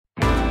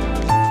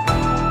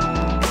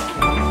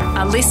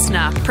A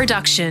listener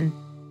production.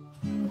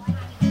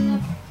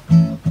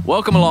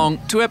 Welcome along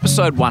to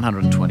episode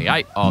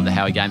 128 of the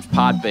Howie Games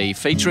Part B,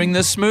 featuring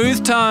the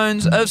smooth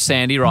tones of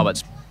Sandy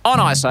Roberts. On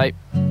I say,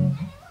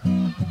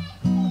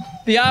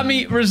 the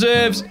Army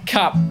Reserves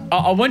Cup.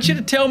 I want you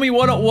to tell me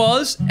what it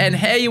was and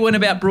how you went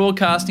about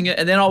broadcasting it,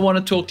 and then I want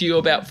to talk to you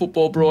about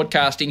football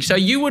broadcasting. So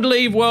you would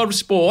leave World of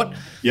Sport.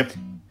 Yep.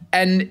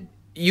 And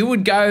you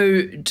would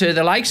go to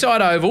the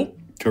Lakeside Oval.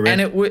 Correct.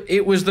 And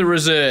it was the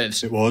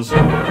reserves. It was.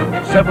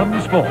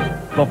 7 Sport,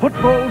 the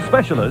football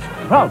specialist,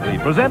 proudly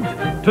present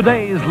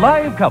today's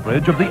live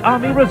coverage of the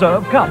Army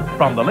Reserve Cup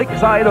from the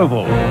Lakeside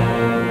Oval.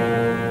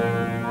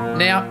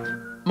 Now,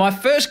 my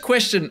first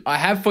question I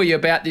have for you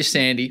about this,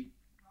 Sandy,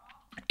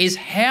 is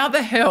how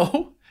the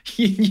hell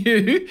you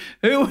knew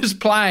who was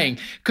playing?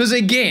 Because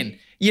again,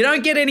 you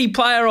don't get any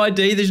player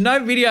ID. There's no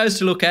videos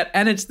to look at,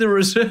 and it's the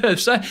reserve.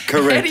 So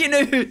correct. How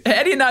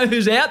do you know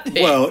who's out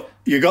there? Well,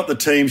 you got the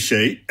team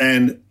sheet,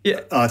 and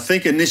I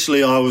think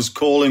initially I was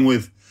calling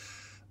with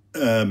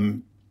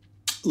Lou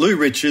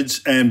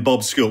Richards and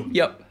Bob Skilton.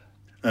 Yep.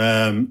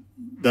 They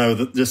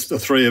were just the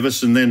three of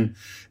us, and then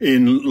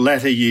in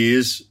latter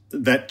years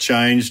that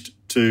changed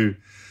to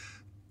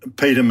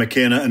Peter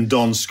McKenna and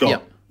Don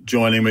Scott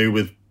joining me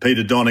with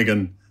Peter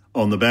Donegan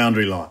on the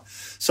boundary line.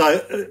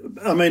 So,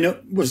 I mean,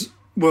 it was,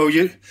 well,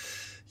 you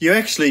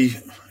basically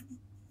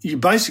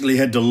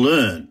had to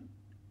learn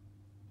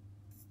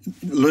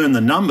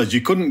the numbers.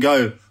 You couldn't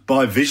go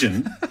by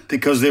vision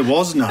because there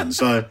was none.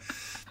 So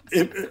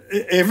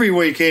every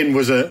weekend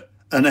was an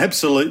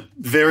absolute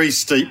very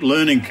steep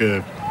learning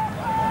curve.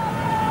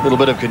 A little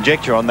bit of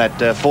conjecture on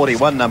that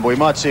 41 number. We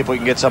might see if we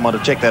can get someone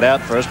to check that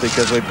out for us,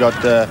 because we've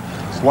got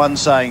one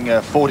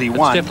saying 41.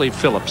 It's definitely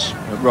Phillips.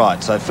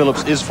 Right, so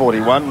Phillips is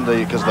 41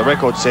 because the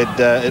record said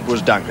it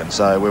was Duncan.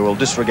 So we will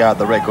disregard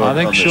the record on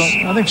this.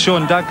 I think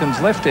Sean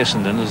Duncan's left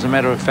Essendon, as a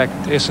matter of fact,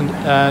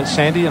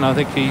 Sandy, and I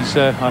think he's,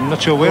 I'm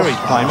not sure where he's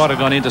playing. Might have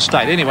gone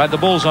interstate. Anyway, the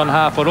ball's on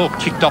half foot, all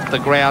kicked off the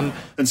ground.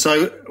 And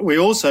so we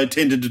also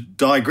tended to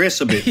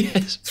digress a bit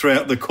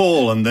throughout the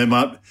call, and there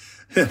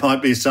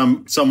might be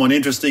someone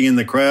interesting in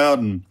the crowd.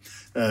 And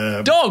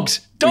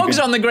Dogs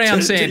on the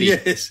ground, Sandy.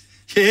 Yes.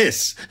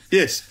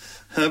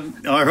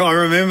 I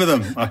remember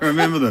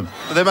them.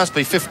 There must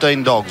be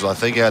 15 dogs, I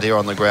think, out here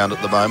on the ground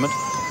at the moment.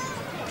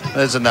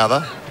 There's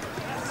another.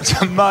 It's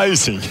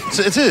amazing.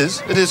 It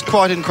is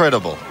quite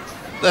incredible.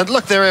 And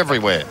look, they're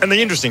everywhere. And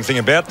the interesting thing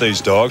about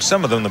these dogs,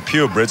 some of them, the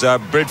purebreds, are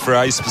bred for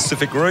a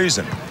specific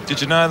reason. Did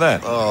you know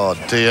that? Oh,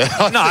 dear.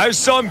 No,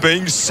 so I'm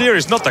being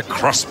serious. Not the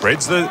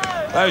crossbreds,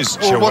 those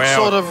Chihuahua. What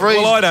sort of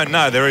reason? Well, I don't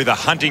know. They're either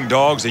hunting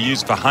dogs, they're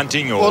used for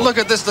hunting, or... Well, look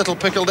at this little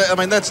pickle. I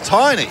mean, that's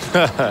tiny.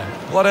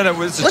 Well, I don't know.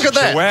 It's look a at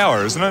that.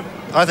 Chihuahua, isn't it?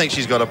 I think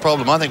she's got a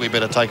problem. I think we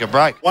better take a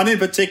break. One in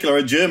particular,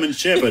 a German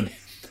Shepherd,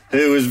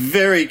 who was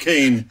very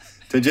keen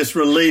to just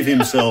relieve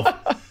himself,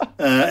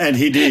 and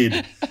he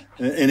did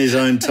in his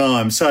own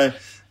time. So,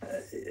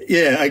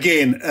 yeah,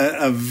 again,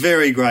 a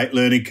very great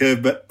learning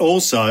curve, but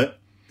also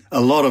a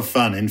lot of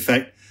fun. In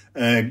fact,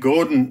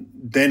 Gordon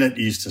Bennett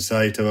used to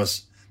say to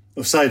us,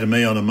 or say to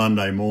me on a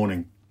Monday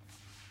morning,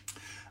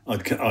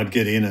 I'd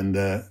get in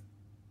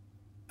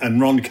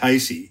and Ron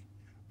Casey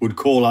would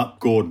call up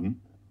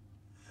Gordon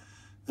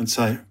and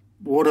say,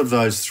 what have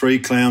those three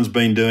clowns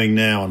been doing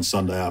now on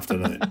Sunday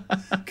afternoon?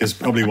 Because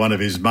probably one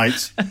of his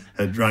mates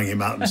had rung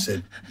him up and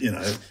said,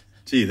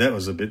 gee, that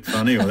was a bit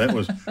funny, or that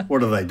was,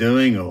 what are they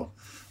doing, or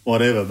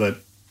whatever. But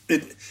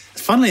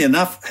funnily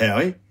enough,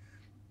 Howie,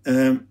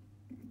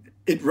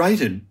 it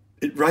rated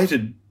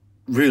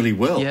really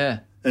well. Yeah.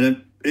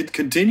 And it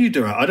continued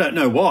to rate. I don't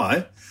know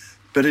why,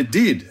 but it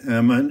did.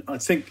 And I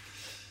think,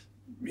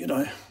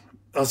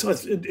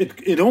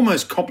 it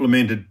almost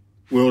complemented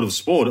World of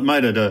Sport. It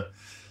made it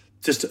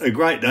just a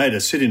great day to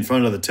sit in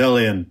front of the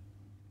telly and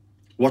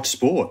watch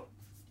sport.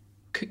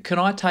 Can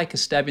I take a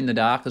stab in the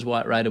dark as why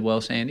it rated well,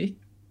 Sandy?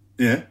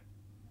 Yeah.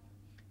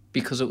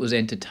 Because it was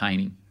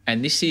entertaining.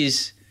 And this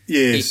is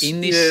in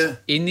this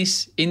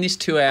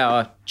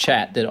 2-hour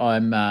chat that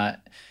I'm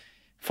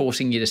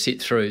forcing you to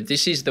sit through.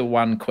 This is the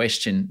one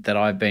question that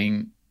I've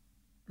been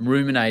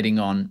ruminating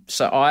on.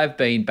 So I've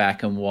been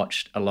back and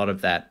watched a lot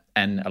of that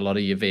and a lot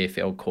of your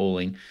VFL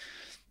calling.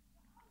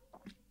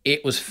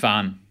 It was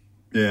fun.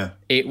 Yeah.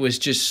 It was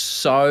just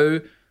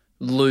so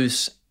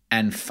loose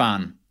and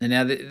fun. And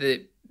now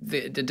the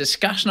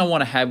discussion I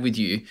want to have with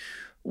you,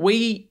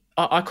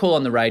 I call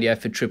on the radio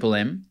for Triple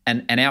M,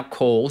 and our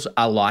calls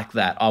are like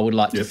that. I would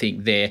like to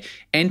think we're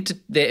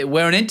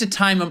an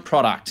entertainment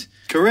product.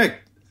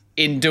 Correct.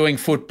 In doing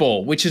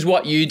football, which is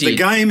what you did. The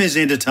game is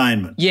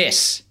entertainment.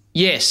 Yes.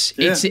 Yeah.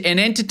 It's an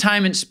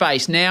entertainment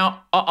space.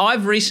 Now,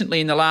 I've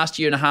recently in the last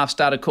year and a half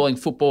started calling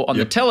football on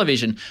the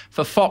television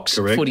for Fox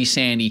Footy,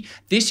 Sandy.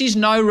 This is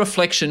no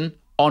reflection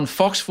on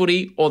Fox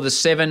Footy or the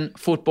 7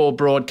 football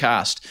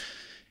broadcast.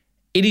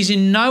 It is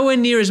in nowhere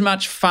near as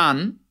much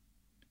fun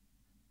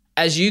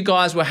as you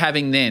guys were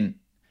having then.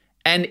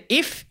 And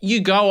if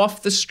you go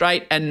off the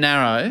straight and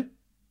narrow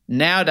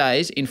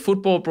nowadays in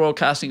football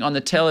broadcasting on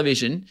the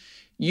television,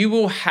 you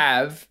will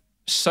have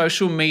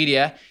social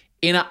media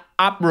in an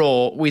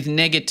uproar with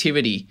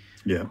negativity.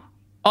 Yeah.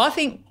 I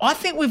think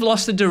we've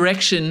lost the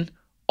direction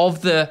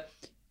of the.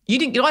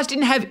 You guys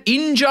didn't have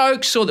in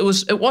jokes, or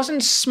it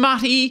wasn't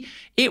smutty.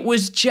 It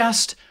was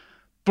just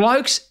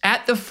blokes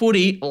at the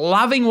footy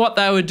loving what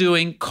they were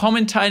doing,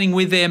 commentating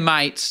with their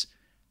mates,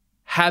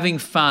 having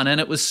fun, and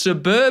it was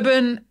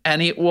suburban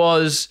and it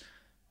was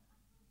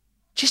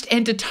just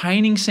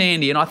entertaining,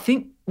 Sandy. And I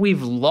think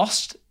we've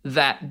lost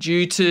that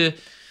due to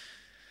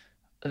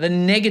the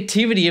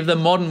negativity of the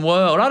modern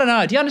world. I don't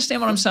know. Do you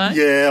understand what I'm saying?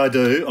 Yeah, I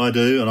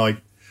do,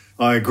 and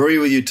I agree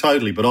with you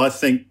totally. But I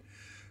think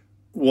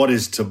what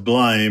is to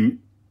blame,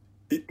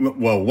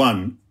 well,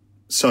 one,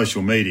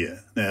 social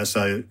media now.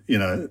 So,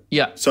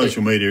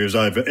 social media is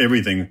over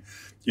everything.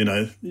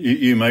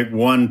 You make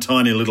one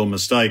tiny little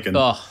mistake and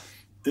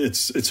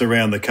it's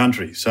around the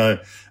country. So,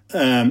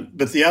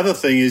 but the other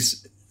thing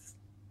is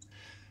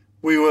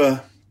we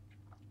were,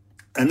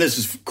 and this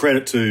is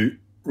credit to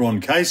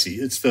Ron Casey,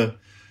 it's the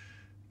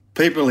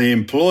people he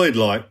employed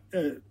like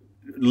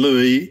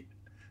Louis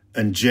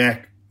and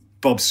Jack,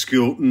 Bob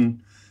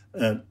Skilton,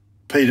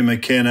 Peter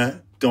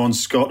McKenna, Don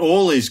Scott,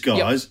 all these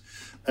guys.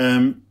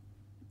 Yep.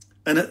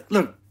 And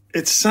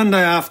it's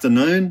Sunday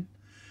afternoon.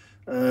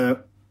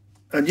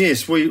 And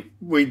yes,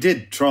 we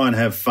did try and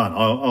have fun.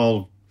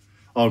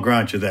 I'll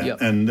grant you that.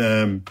 Yep.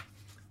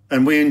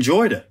 And we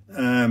enjoyed it.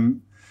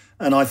 And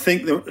I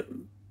think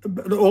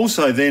but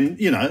also then,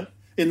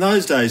 in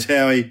those days,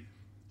 Howie,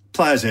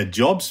 players had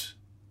jobs.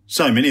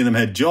 So many of them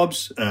had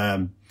jobs.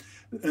 And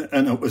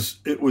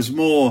it was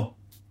more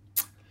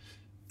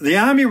the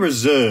Army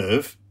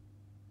Reserve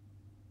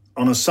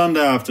on a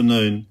Sunday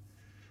afternoon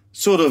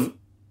sort of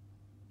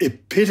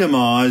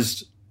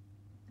epitomised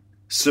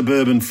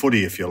suburban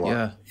footy, if you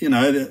like.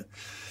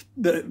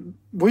 Yeah.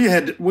 We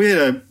had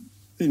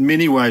in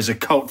many ways a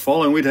cult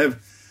following. We'd have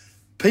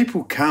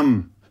people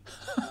come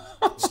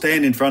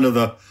stand in front of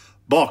the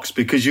box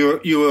because you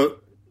were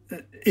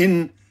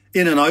in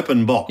an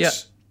open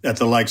box at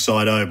the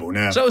Lakeside Oval.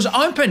 Now, so it was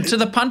open to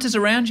the punters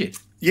around you.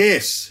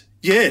 Yes.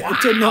 Yeah.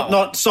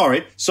 Wow.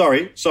 Sorry.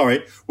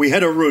 We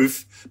had a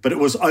roof, but it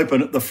was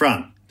open at the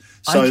front.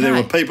 So there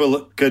were people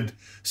that could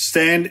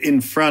stand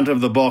in front of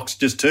the box,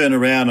 just turn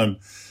around and,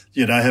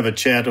 have a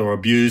chat or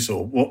abuse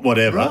or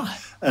whatever.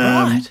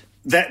 Right.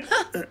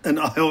 And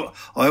I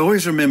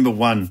always remember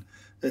one.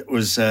 It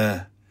was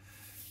I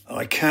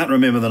can't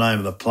remember the name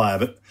of the player,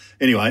 but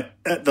anyway,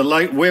 at the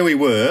lake where we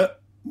were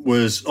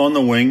was on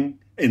the wing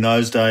in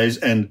those days,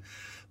 and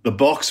the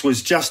box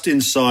was just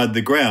inside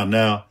the ground.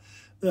 Now,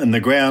 and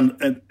the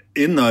ground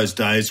in those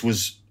days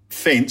was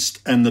fenced,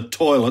 and the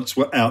toilets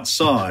were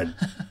outside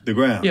the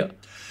ground. Yeah.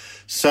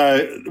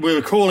 So we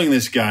were calling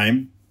this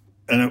game,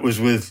 and it was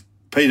with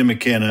Peter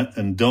McKenna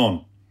and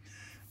Don,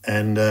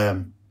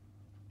 and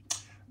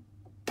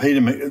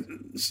Peter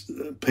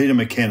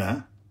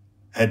McKenna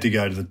had to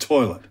go to the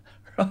toilet.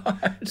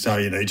 Right. So,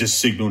 he just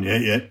signalled,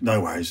 yeah,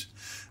 no worries.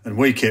 And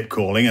we kept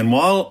calling. And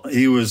while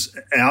he was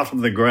out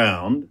of the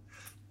ground,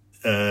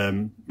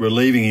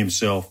 relieving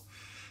himself,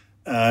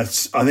 I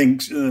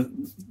think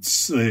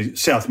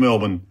South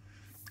Melbourne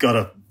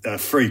got a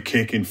free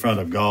kick in front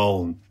of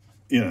goal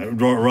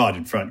and, right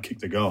in front,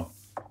 kicked the goal.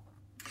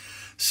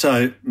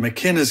 So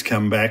McKenna's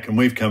come back and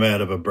we've come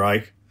out of a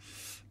break,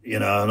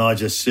 and I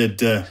just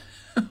said,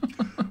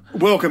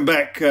 welcome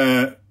back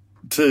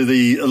to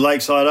the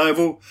Lakeside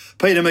Oval.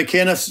 Peter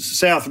McKenna,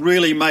 South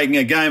really making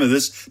a game of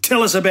this.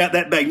 Tell us about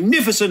that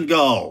magnificent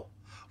goal.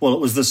 Well, it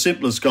was the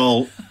simplest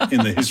goal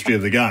in the history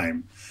of the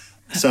game.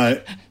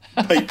 So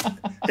Pete,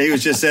 he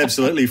was just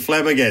absolutely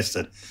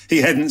flabbergasted. He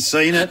hadn't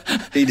seen it.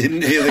 He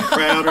didn't hear the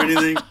crowd or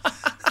anything.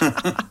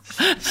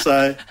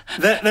 So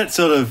that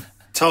sort of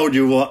told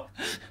you what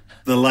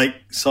the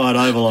Lakeside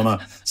Oval on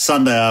a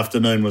Sunday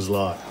afternoon was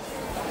like.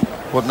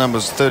 What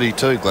number's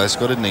 32,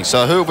 Glasgow, didn't he?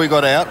 So who have we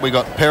got out? We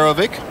got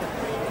Perovic.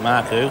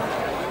 Marku.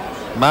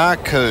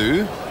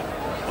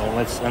 Well,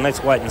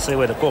 let's wait and see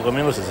where the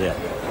Corcamilis is out,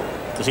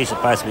 because he's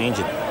supposed to be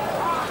injured.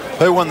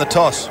 Who won the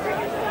toss?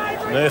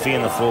 Murphy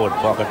in the forward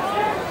pocket.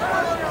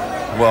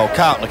 Well,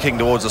 Carlton are kicking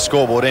towards the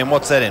scoreboard end.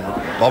 What's that in,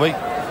 Bobby?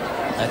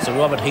 That's a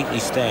Robert Heatley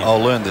stand.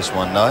 I'll learn this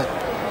one, no.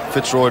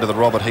 Fitzroy to the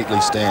Robert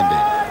Heatley stand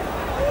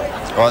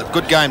in. All right,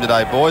 good game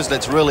today, boys.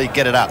 Let's really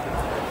get it up.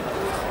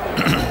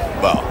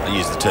 Well, I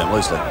use the term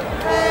loosely.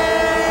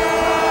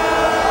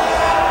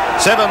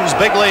 Sevens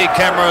big league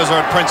cameras are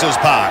at Princes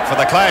Park for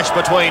the clash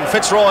between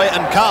Fitzroy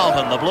and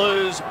Carlton. The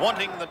Blues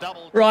wanting the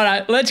double.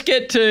 Right, let's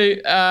get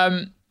to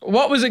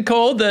what was it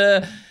called?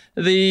 The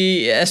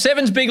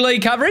Sevens big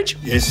league coverage.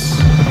 Yes.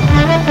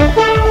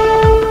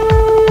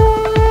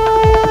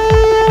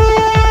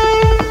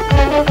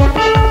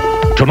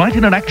 Tonight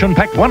in an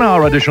action-packed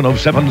one-hour edition of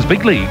Sevens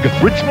Big League,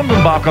 Richmond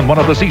embark on one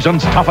of the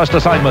season's toughest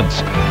assignments.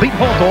 Beat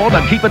Hawthorn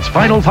and keep its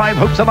final five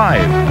hopes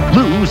alive.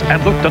 Lose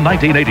and look to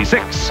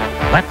 1986.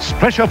 That's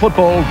pressure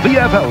football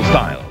VFL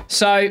style.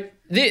 So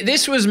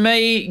this was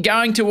me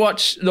going to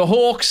watch the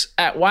Hawks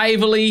at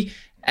Waverley,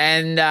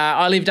 And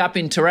I lived up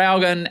in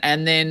Traralgon,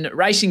 and then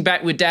racing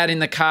back with Dad in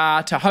the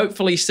car to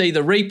hopefully see the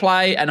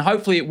replay, and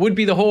hopefully it would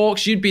be the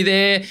Hawks. You'd be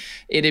there.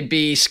 It'd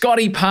be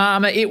Scotty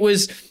Palmer. It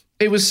was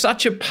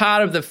such a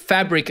part of the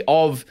fabric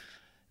of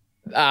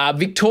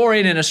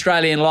Victorian and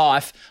Australian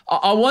life.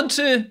 I want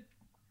to,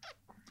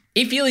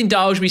 if you'll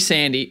indulge me,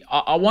 Sandy,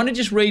 I want to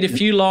just read a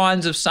few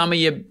lines of some of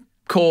your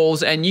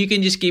calls, and you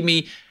can just give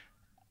me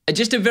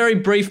just a very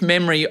brief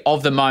memory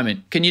of the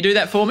moment. Can you do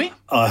that for me?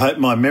 I hope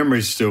my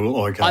memory's still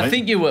okay. I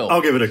think you will.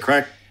 I'll give it a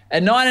crack.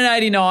 In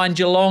 1989,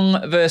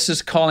 Geelong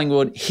versus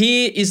Collingwood.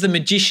 Here is the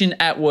magician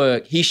at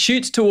work. He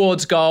shoots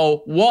towards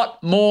goal.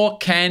 What more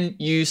can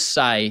you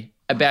say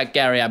about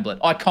Gary Ablett?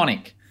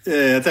 Iconic.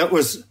 Yeah, that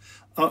was...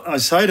 I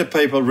say to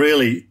people,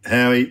 really,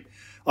 Howie,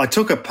 I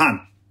took a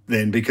punt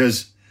then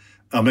because,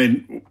 I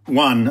mean,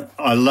 one,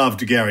 I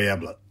loved Gary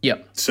Ablett.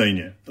 Yep.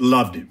 Senior.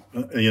 Loved him.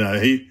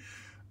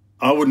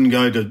 I wouldn't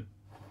go to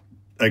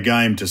a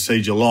game to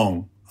see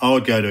Geelong. I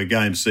would go to a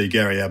game to see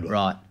Gary Ablett.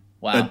 Right.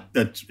 Wow.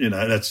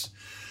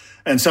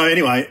 And so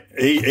anyway,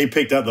 he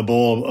picked up the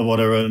ball or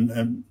whatever,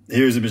 and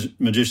here's a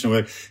magician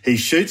work. He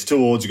shoots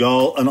towards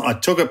goal, and I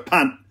took a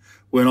punt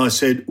when I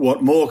said,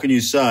 "What more can you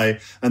say?"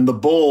 And the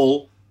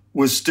ball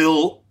was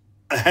still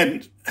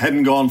hadn't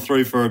gone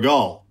through for a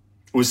goal.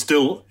 It was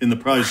still in the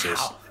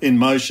process, in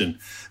motion.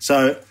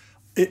 So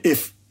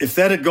if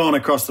that had gone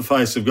across the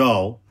face of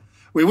goal,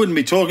 we wouldn't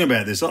be talking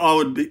about this. I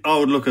would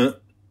look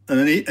at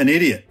an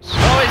idiot.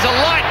 Oh, he's a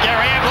light,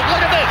 Gary Ablett.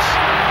 Look at this.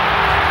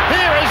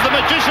 Here is the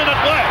magician at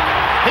work.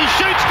 He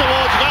shoots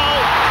towards goal.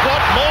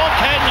 What more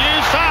can you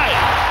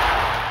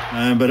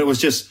say? But it was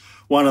just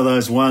one of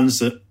those ones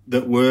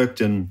that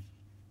worked, and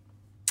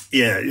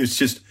yeah, it's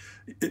just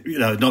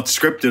not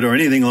scripted or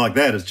anything like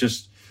that. It's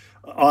just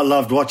I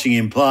loved watching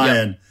him play,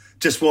 and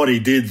just what he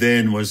did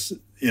then was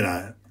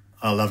I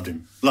loved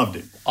him.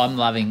 I'm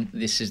loving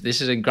this.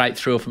 Is a great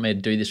thrill for me to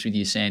do this with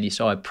you, Sandy,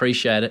 so I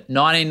appreciate it.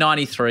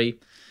 1993,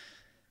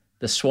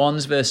 the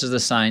Swans versus the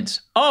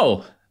Saints.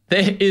 Oh,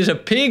 there is a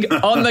pig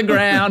on the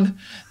ground.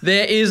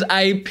 There is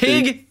a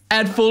pig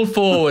at full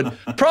forward.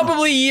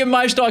 Probably your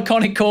most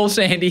iconic call,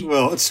 Sandy.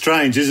 Well, it's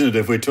strange, isn't it,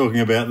 if we're talking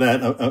about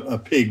that, a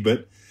pig,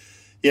 but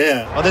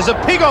yeah. Oh, there's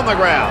a pig on the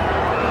ground.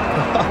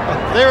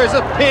 There is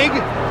a pig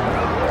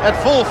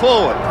at full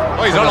forward.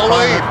 Oh, he's on a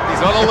lead.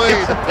 He's on a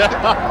lead.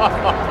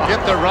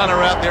 Get the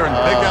runner out there and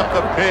pick up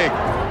the pig.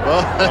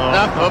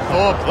 Number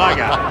 4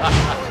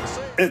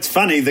 plugger. It's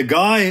funny, the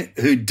guy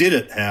who did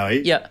it,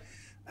 Howie,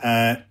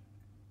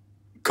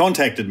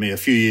 contacted me a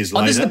few years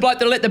later. Oh, this is the bloke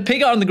that let the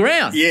pig on the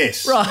ground?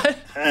 Yes. Right.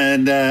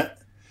 And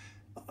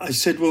I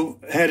said, well,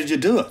 how did you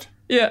do it?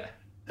 Yeah.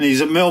 And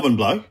he's a Melbourne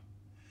bloke.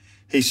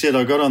 He said,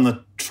 I got on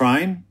the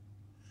train,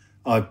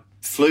 I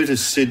flew to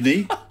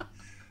Sydney,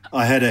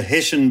 I had a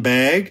Hessian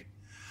bag,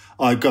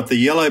 I got the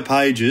yellow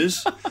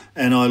pages,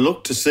 and I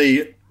looked to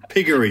see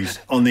piggeries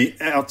on the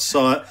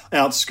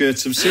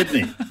outskirts of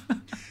Sydney.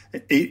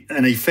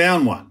 He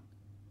found one.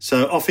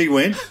 So off he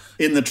went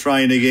in the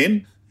train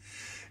again,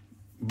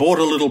 bought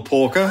a little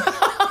porker,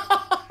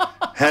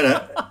 had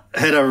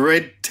a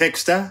red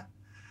texter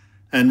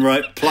and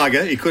wrote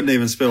plugger. He couldn't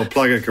even spell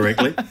plugger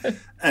correctly,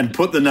 and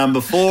put the number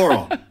 4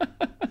 on.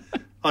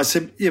 I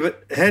said, yeah,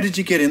 but how did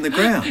you get in the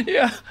ground?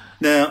 Yeah.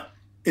 Now,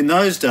 in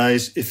those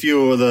days, if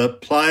you were the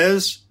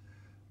players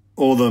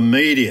or the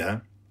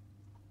media,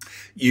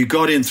 you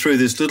got in through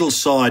this little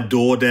side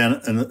door down,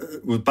 and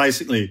it was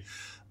basically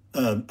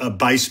a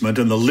basement,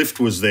 and the lift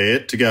was there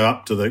to go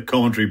up to the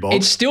commentary box.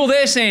 It's still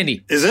there,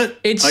 Sandy. Is it?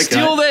 It's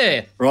still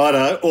there.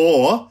 Righto.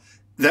 Or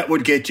that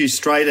would get you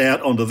straight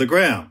out onto the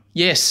ground.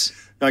 Yes.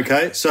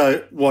 Okay,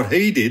 so what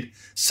he did,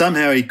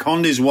 somehow he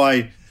conned his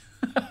way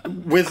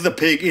with the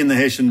pig in the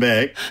Hessian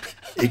bag.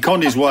 He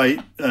conned his way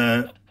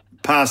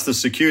past the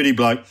security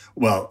bloke.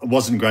 Well, it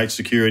wasn't great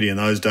security in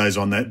those days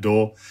on that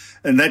door,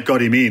 and that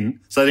got him in.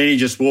 So then he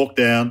just walked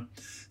down,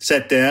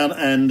 sat down,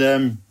 and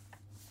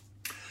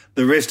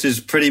the rest is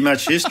pretty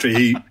much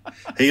history.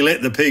 He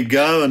let the pig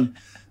go, and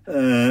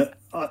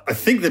I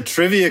think the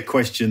trivia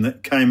question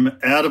that came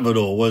out of it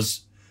all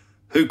was,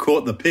 who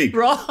caught the pig?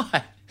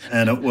 Right.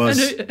 And it was...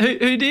 And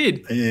who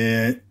did?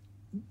 Yeah,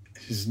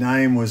 his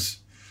name was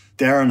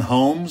Darren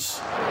Holmes.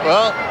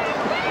 Well,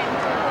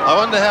 I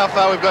wonder how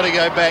far we've got to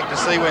go back to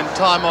see when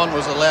time on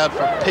was allowed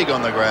for a pig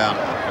on the ground.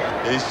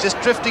 He's just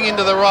drifting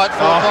into the right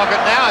full pocket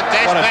now and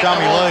dash back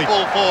towards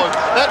full forward.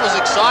 That was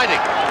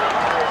exciting.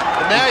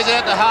 But now he's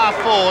out to half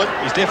forward.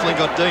 He's definitely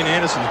got Dean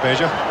Anderson's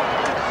measure.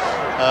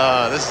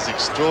 This is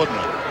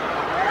extraordinary.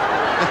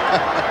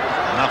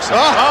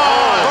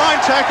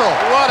 Fine tackle.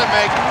 What a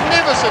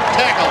magnificent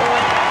tackle.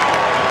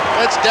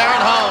 That's Darren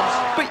Holmes.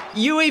 But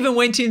you even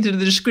went into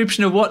the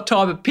description of what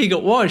type of pig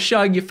it was,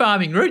 showing your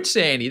farming roots,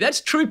 Sandy.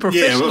 That's true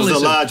professionalism. Yeah, it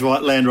was a large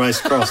white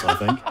landrace cross, I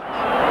think.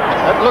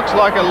 That looks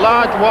like a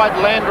large white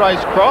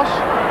landrace cross.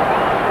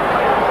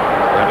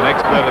 We have an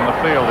expert in the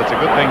field. It's a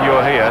good thing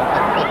you're here.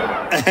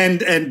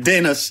 And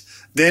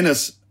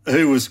Dennis,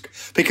 who was...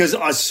 Because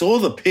I saw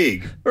the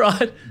pig.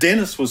 Right.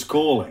 Dennis was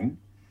calling.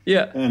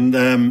 Yeah.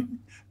 And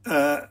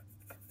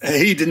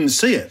he didn't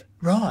see it.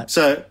 Right.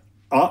 So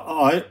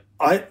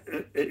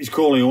he's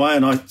calling away,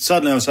 and I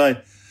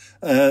say,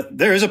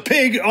 there is a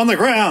pig on the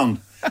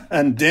ground.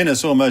 And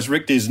Dennis almost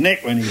ricked his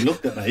neck when he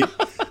looked at me.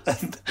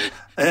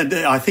 and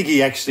I think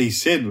he actually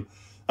said,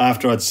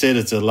 after I'd said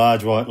it's a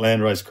large white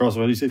landrace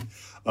crossbred, he said,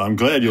 I'm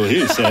glad you're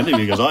here, Sandy,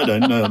 because I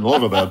don't know a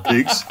lot about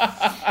pigs.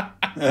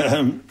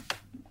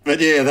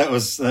 But yeah, that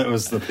was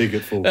the pig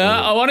at full.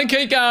 I want to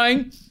keep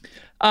going.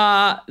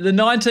 The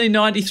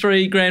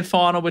 1993 grand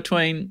final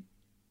between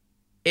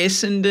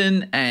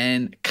Essendon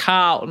and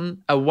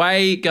Carlton.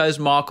 Away goes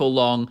Michael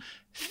Long.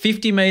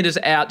 50 metres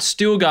out,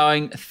 still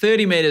going,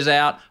 30 metres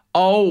out.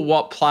 Oh,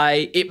 what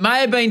play. It may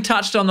have been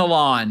touched on the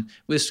line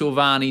with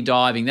Silvani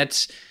diving.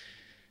 That's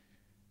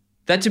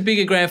a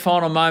bigger grand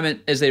final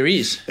moment as there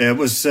is. It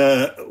was,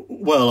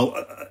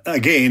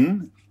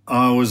 again,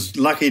 I was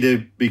lucky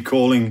to be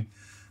calling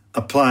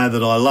a player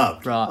that I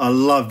loved. Right. I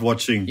loved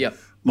watching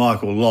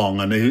Michael Long,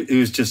 and he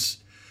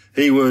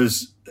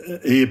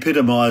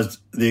epitomised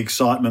the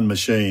excitement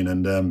machine,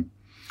 and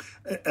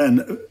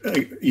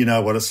you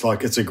know what it's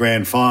like. It's a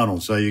grand final,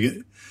 so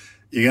you're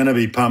going to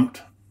be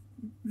pumped,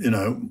 you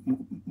know,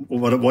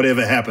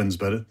 whatever happens,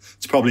 but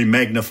it's probably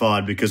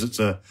magnified because it's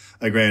a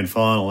grand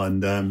final,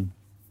 and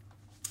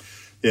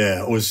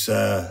it was.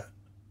 I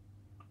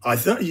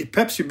thought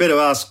perhaps you better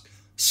ask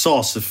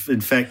Sauce if,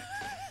 in fact,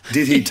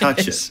 did he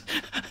touch it?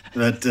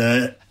 But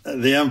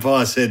the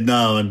umpire said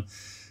no, and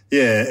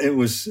it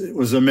was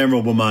a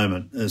memorable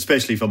moment,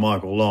 especially for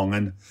Michael Long,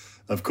 and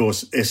of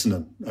course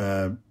Essendon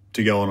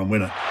to go on and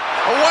win it.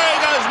 Away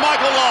goes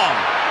Michael Long,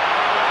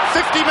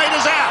 50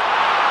 metres out,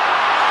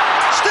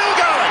 still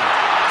going,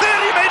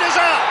 30 metres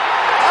out.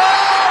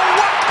 Oh,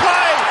 what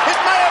play! It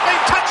may have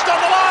been touched on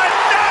the line.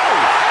 No!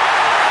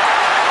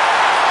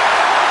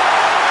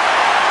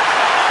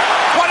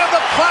 One of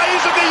the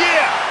plays of the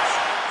year.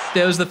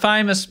 There was the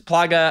famous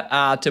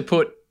plugger to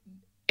put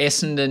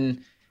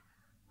Essendon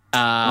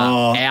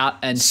out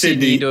and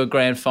Sydney into a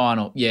grand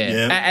final.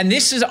 Yeah. And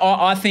this is,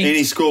 I think...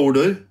 Any score will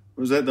do?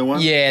 Was that the one?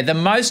 Yeah, the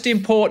most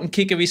important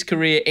kick of his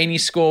career, any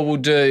score will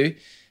do.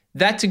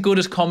 That's the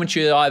goodest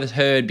commentary that I've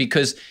heard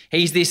because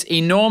he's this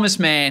enormous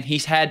man.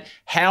 He's had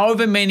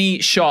however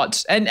many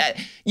shots. And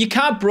you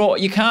can't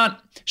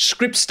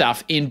script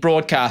stuff in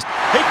broadcast.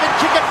 He can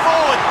kick it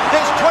forward.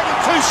 There's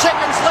 22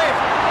 seconds left.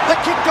 The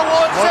kick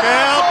towards Look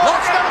out.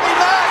 It's going to be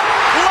made.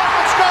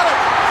 Longman's got it.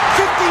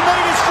 50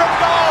 metres from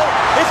goal.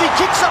 If he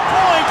kicks a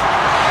point,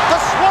 the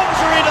Swans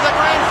are into the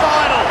grand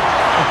final.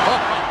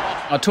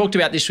 I talked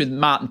about this with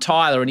Martin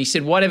Tyler and he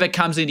said, whatever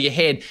comes into your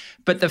head.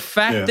 But the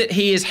fact that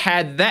he has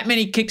had that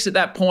many kicks at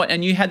that point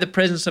and you had the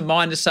presence of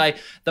mind to say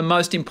the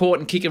most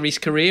important kick of his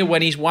career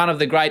when he's one of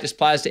the greatest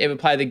players to ever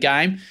play the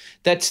game,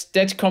 that's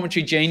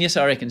commentary genius,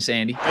 I reckon,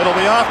 Sandy. It'll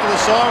be after the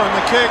siren,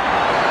 the kick.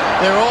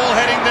 They're all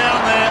heading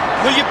down there.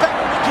 Will you back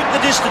and kick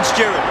the distance,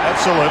 Gerard?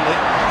 Absolutely.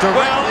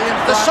 Well,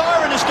 the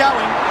siren is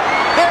going.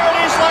 There it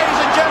is, ladies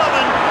and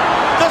gentlemen.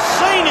 The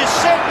scene is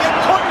set. You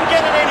couldn't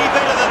get it any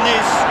better than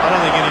this. I don't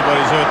think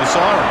anybody's heard the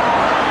siren.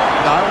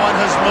 No one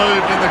has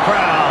moved in the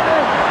crowd.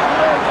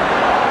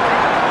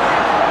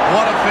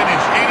 What a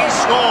finish. Any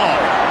score.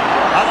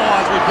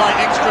 Otherwise we play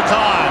extra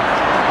time.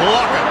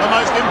 Lockett, the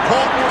most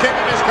important kick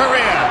of his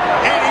career.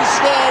 Any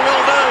score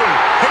will do.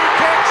 He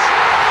kicks.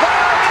 They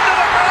are into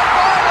the grand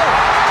final.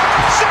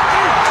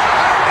 Sydney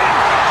are in.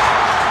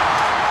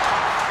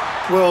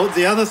 Well,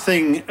 the other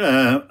thing,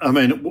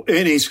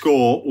 any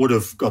score would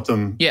have got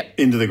them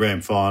into the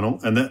grand final,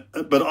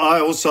 but I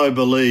also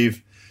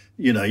believe,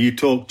 you know, you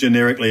talk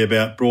generically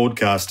about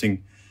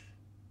broadcasting,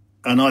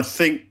 and I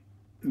think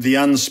the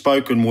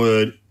unspoken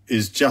word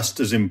is just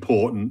as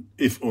important,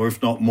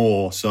 if not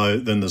more so,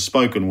 than the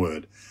spoken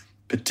word,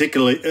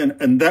 particularly,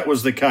 and that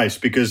was the case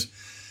because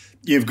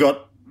you've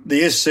got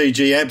the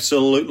SCG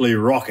absolutely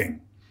rocking,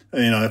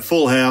 you know,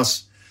 full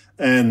house,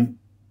 and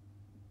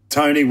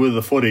Tony with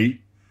the footy.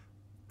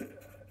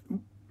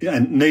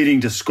 And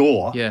needing to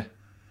score. Yeah.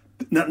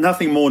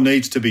 Nothing more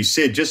needs to be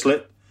said. Just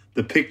let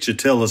the picture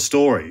tell the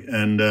story.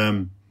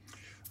 And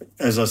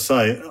as I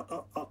say,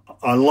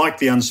 I like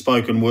the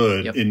unspoken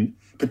word,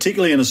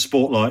 particularly in a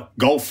sport like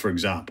golf, for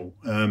example.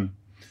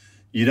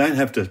 You don't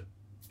have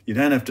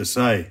to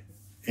say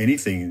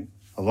anything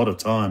a lot of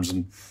times.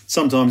 And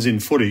sometimes in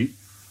footy,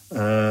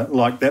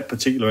 like that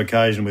particular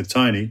occasion with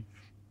Tony,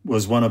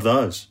 was one of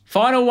those.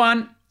 Final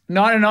one,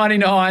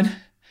 1999.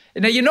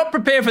 Now, you're not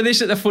prepared for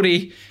this at the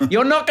footy.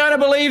 You're not going to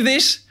believe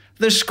this.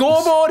 The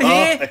scoreboard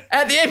here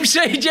at the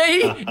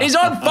MCG is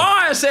on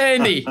fire,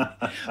 Sandy.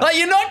 Like,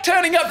 you're not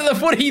turning up to the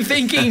footy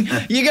thinking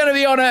you're going to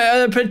be on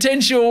a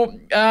potential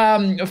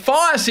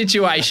fire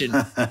situation.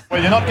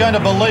 Well, you're not going to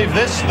believe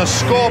this. The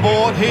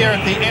scoreboard here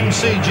at the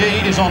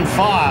MCG is on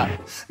fire.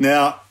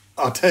 Now,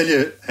 I'll tell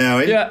you,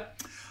 Howie. Yeah.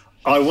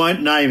 I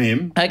won't name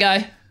him.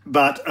 Okay.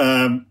 But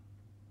I'm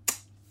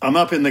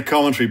up in the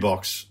commentary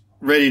box,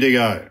 ready to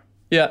go.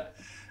 Yeah.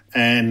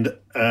 And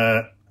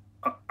I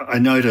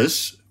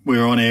notice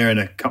we're on air in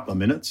a couple of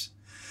minutes,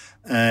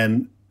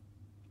 and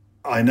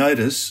I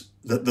notice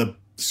that the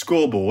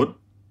scoreboard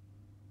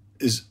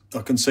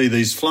I can see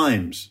these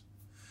flames.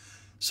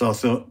 So I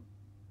thought,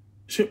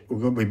 shit,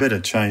 we better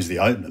change the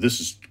opener.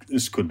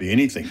 This could be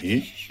anything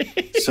here.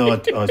 So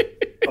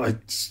I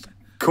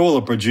call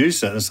the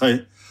producer and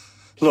say,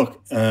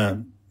 look, I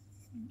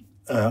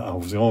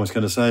was always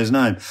going to say his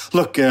name.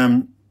 Look,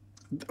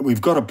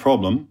 we've got a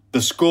problem.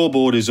 The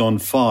scoreboard is on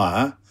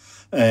fire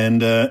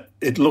and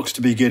it looks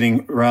to be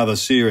getting rather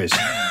serious.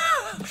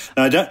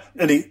 No,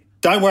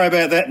 don't worry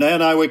about that now.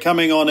 No, we're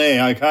coming on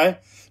air, okay?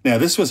 Now,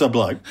 this was a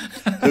bloke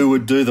who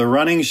would do the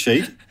running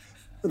sheet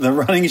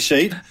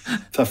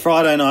for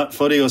Friday night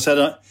footy or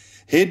Saturday.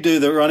 He'd do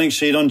the running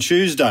sheet on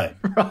Tuesday.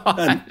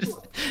 Right.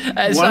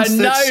 And so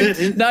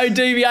no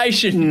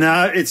deviation.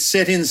 No, it's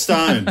set in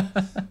stone.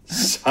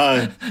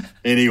 So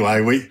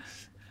anyway,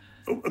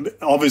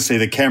 obviously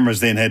the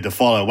cameras then had to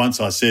follow once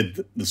I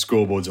said the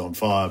scoreboard's on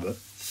fire, but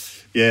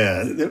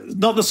yeah,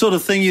 not the sort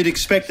of thing you'd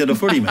expect at a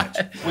footy match.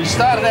 We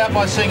started out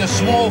by seeing a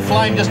small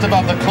flame just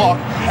above the clock,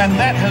 and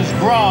that has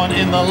grown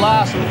in the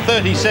last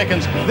 30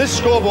 seconds. This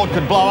scoreboard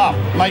could blow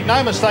up. Make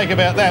no mistake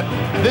about that.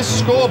 This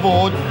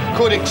scoreboard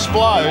could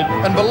explode,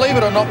 and believe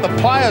it or not, the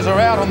players are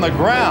out on the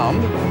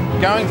ground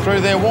going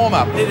through their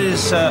warm-up. It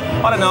is,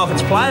 I don't know if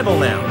it's playable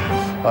now.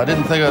 I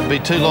didn't think I'd be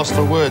too lost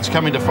for words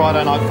coming to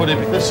Friday night footy.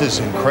 This is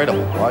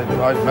incredible,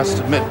 I must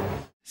admit.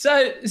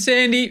 So,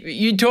 Sandy,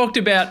 you talked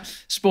about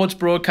sports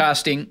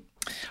broadcasting.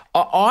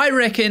 I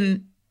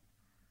reckon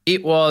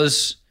it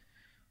was,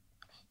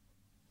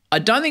 I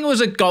don't think it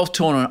was a golf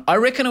tournament. I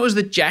reckon it was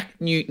the Jack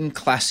Newton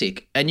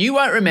Classic. And you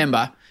won't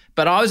remember,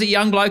 but I was a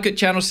young bloke at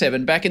Channel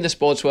 7 back in the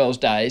Sports World's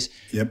days.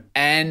 Yep.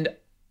 And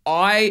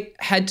I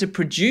had to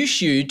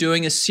produce you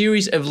doing a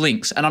series of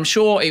links. And I'm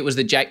sure it was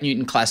the Jack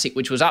Newton Classic,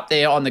 which was up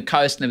there on the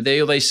coast and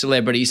all these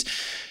celebrities.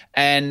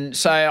 And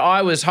so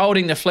I was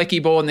holding the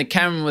flecky ball and the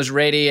camera was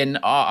ready, and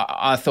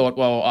I thought,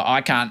 well,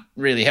 I can't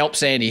really help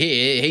Sandy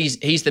here.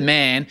 He's the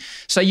man.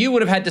 So you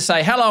would have had to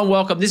say, hello and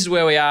welcome, this is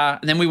where we are,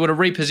 and then we would have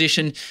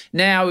repositioned.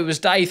 Now it was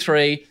day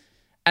 3,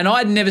 and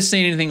I'd never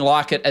seen anything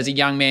like it as a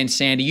young man,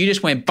 Sandy. You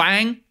just went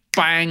bang,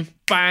 bang,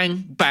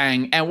 bang,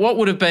 bang. And what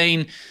would have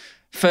been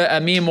for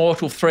a mere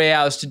mortal 3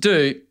 hours to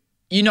do,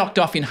 you knocked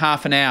off in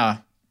half an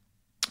hour.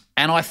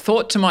 And I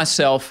thought to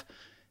myself,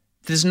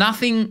 there's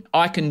nothing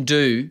I can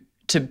do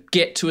to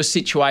get to a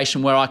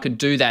situation where I could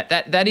do that.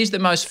 That is the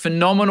most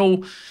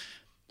phenomenal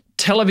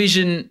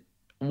television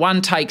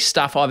one-take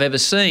stuff I've ever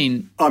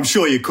seen. I'm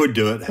sure you could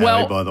do it,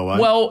 Harry, by the way.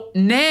 Well,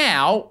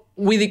 now,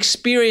 with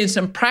experience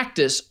and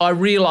practice, I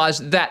realise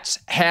that's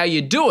how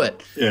you do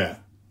it. Yeah.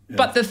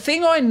 But the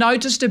thing I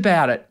noticed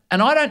about it,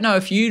 and I don't know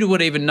if you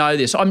would even know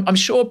this, I'm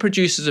sure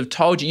producers have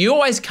told you, you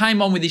always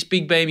came on with this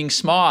big beaming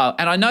smile,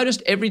 and I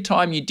noticed every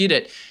time you did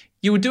it,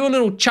 you would do a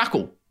little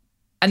chuckle.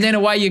 And then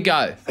away you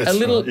go. That's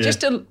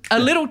just a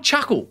little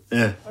chuckle.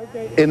 Yeah.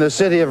 In the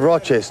city of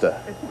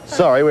Rochester.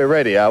 Sorry, we're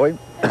ready, are we?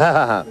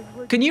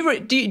 Can you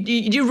do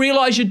you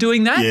realise you're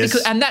doing that? Yes.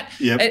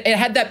 It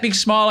had that big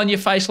smile on your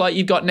face like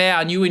you've got now,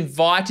 and you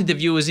invited the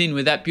viewers in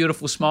with that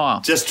beautiful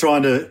smile. Just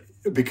trying to,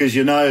 because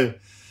you know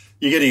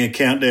you're getting a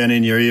countdown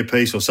in your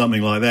earpiece or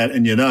something like that,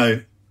 and you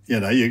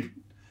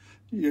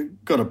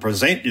got to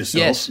present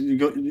yourself. Yes. You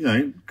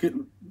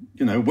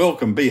got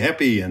welcome, be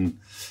happy, and.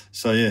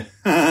 So, yeah,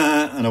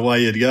 and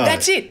away you'd go.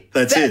 That's it.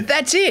 That's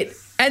it.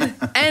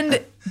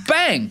 And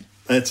bang.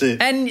 That's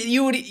it. And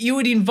you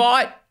would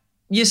invite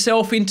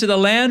yourself into the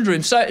lounge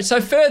room. So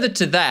further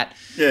to that,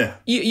 yeah,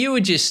 you were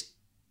just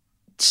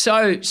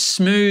so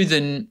smooth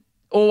and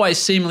always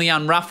seemingly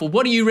unruffled.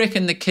 What do you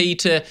reckon the key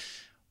to,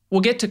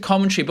 we'll get to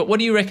commentary, but what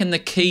do you reckon the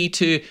key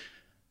to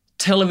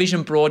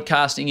television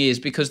broadcasting is?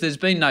 Because there's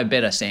been no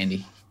better,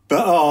 Sandy.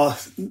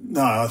 But,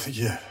 no, I think,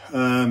 yeah.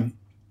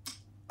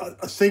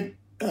 I think...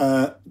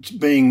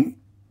 being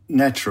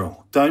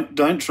natural.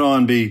 Don't try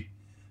and be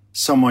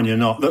someone you're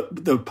not.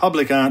 The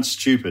public aren't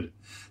stupid.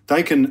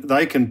 They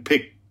can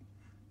pick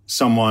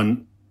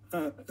someone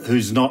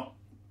who's not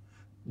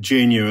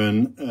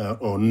genuine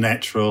or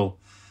natural,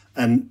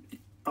 and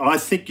I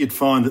think you'd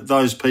find that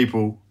those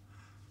people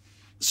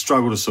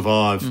struggle to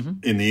survive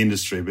in the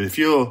industry. But if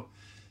you're,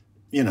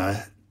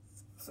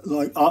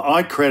 like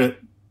I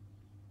credit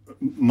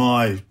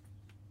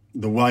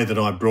the way that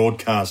I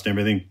broadcast and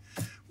everything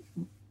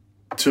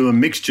to a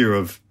mixture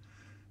of,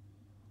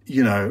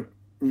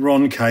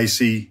 Ron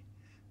Casey,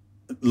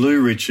 Lou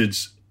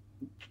Richards,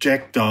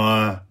 Jack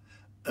Dyer,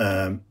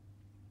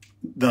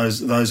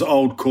 those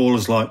old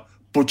callers like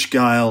Butch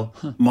Gale,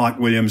 Mike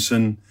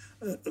Williamson.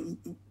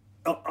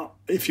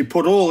 If you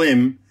put all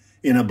them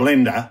in a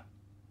blender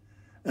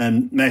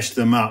and mash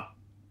them up,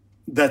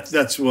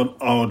 that's what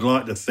I would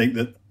like to think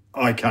that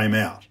I came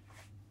out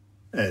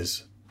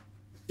as.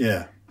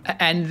 Yeah.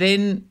 And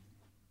then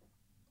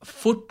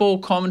football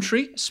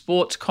commentary,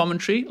 sports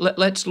commentary.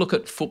 Let's look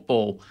at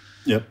football.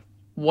 Yep.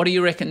 What do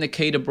you reckon the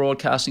key to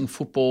broadcasting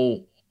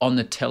football on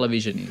the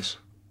television is?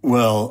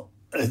 Well,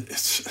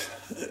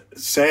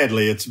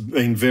 sadly, it's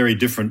been very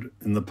different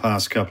in the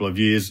past couple of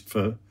years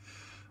for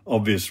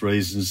obvious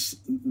reasons,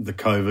 the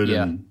COVID,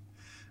 and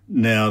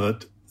now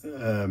that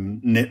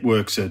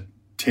networks are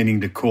tending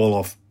to call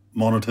off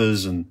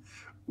monitors, and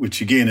which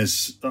again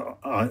is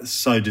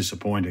so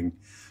disappointing.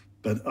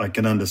 but I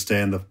can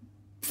understand the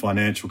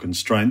financial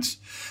constraints.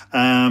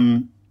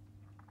 I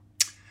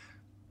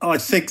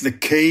think the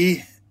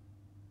key,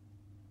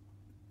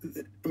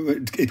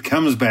 it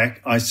comes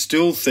back, I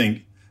still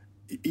think,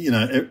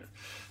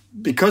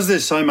 because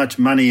there's so much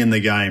money in the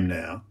game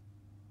now,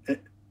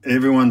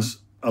 everyone's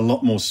a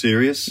lot more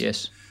serious.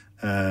 Yes.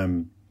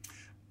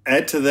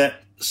 Add to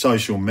that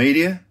social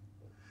media,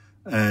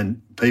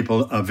 and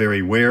people are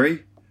very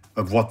wary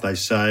of what they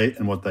say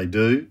and what they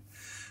do.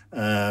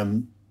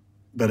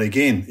 But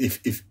again,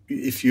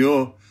 if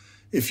you're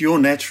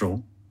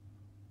natural,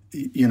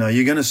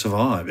 you're going to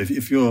survive.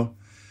 If you're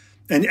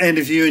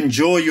if you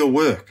enjoy your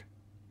work,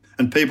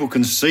 and people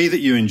can see that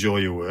you enjoy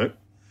your work,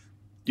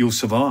 you'll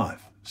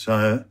survive.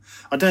 So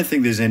I don't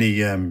think there's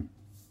any. I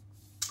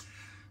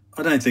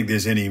don't think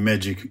there's any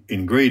magic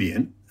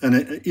ingredient. And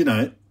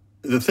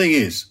the thing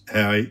is,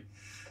 Harry,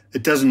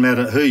 it doesn't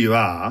matter who you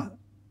are.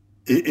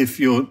 If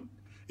you're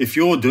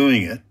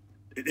doing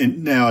it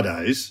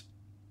nowadays,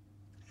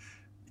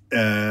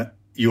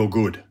 you're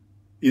good.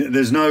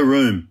 There's no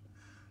room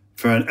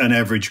for an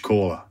average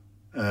caller.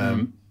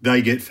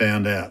 They get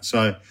found out.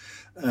 So,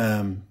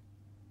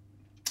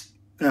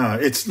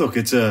 it's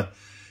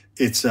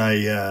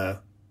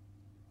a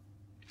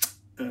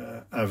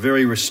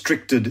very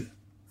restricted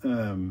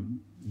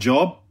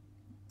job.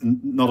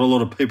 Not a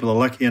lot of people are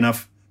lucky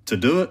enough to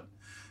do it,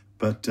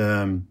 but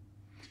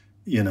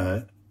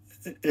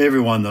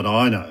everyone that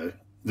I know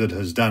that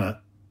has done it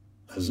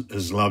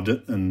has loved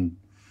it, and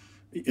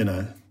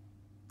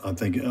I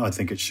think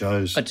it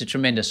shows. It's a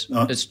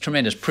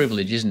tremendous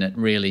privilege, isn't it?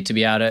 Really, to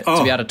be able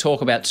to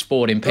talk about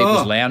sport in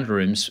people's lounge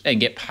rooms and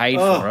get paid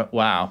for it.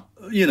 Wow.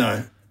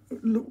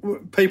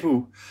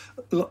 People.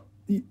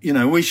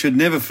 We should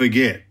never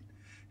forget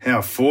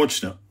how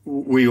fortunate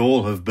we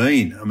all have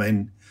been. I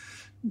mean,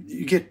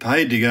 you get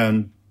paid to go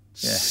and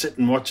sit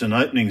and watch an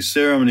opening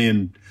ceremony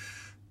in,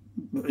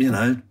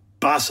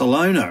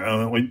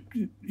 Barcelona.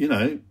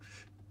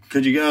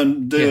 Could you go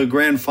and do a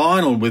grand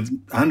final with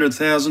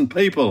 100,000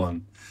 people?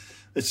 And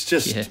it's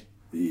just,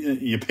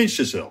 you pinch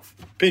yourself.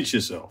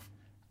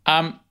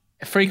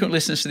 Frequent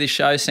listeners to this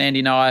show,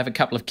 Sandy, know I have a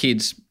couple of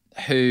kids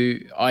who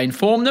I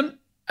inform them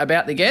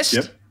about the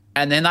guest,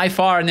 and then they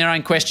fire in their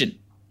own question.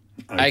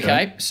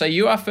 Okay, so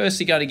you are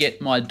firstly going to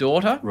get my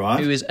daughter,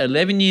 who is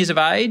 11 years of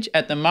age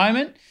at the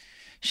moment.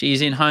 She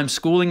is in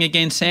homeschooling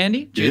again,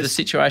 Sandy, due to the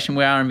situation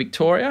we are in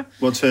Victoria.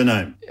 What's her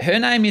name? Her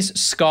name is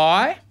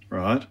Sky.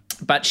 Right.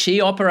 But she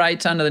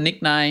operates under the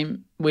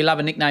nickname, we love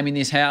a nickname in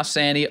this house,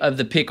 Sandy, of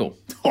the Pickle.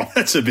 Oh,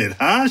 that's a bit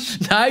harsh.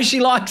 No, she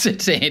likes it,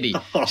 Sandy.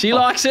 She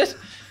likes it.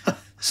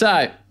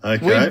 So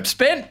we've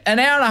spent an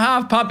hour and a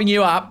half pumping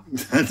you up.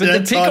 But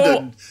the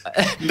Pickle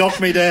knock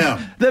me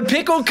down. The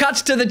Pickle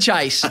cuts to the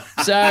chase.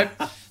 So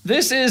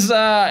this is,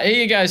 here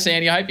you go,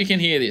 Sandy. I hope you can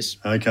hear this.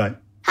 Okay.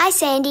 Hi,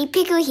 Sandy.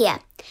 Pickle here.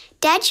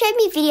 Dad showed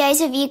me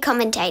videos of you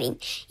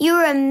commentating. You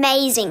were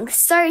amazing.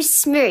 So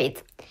smooth.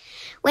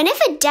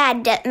 Whenever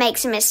Dad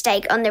makes a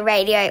mistake on the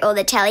radio or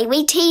the telly,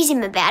 we tease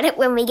him about it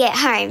when we get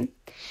home.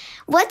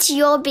 What's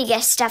your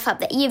biggest stuff-up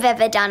that you've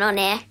ever done on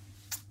air?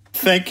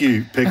 Thank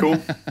you,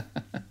 Pickle.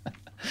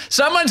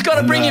 Someone's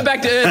got to bring you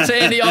back to earth,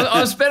 Sandy.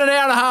 I've spent an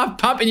hour and a half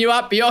pumping you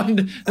up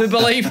beyond the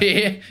belief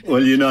here.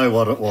 Well, you know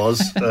what it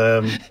was.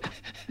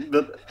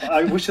 But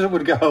I wish it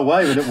would go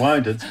away, but it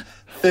won't. It's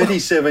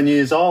 37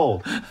 years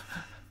old.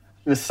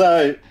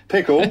 So,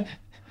 Pickle,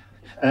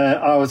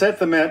 I was at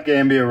the Mount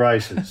Gambier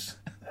races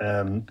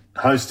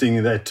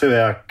hosting their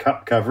 2-hour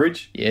cup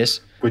coverage. Yes.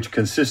 Which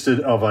consisted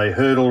of a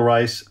hurdle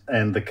race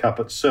and the cup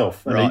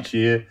itself. And each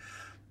year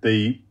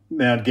the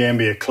Mount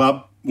Gambier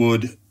Club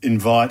would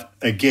invite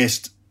a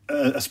guest,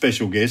 a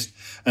special guest,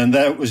 and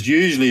that was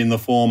usually in the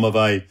form of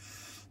a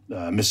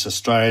Miss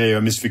Australia,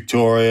 a Miss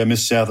Victoria,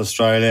 Miss South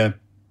Australia.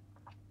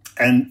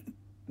 And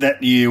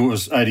that year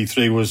was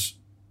 83 was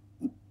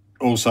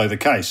also the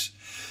case.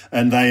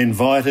 And they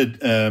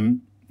invited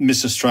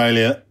Miss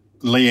Australia,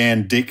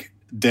 Leanne Dick,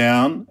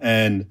 down,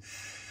 and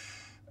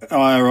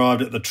I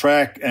arrived at the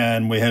track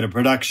and we had a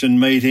production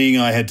meeting.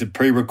 I had to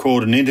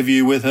pre-record an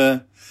interview with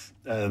her.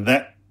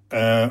 That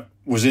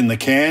was in the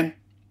can.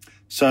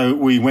 So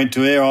we went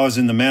to air. I was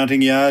in the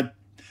mounting yard,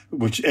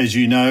 which, as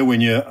you know, when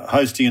you're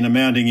hosting in a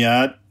mounting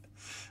yard,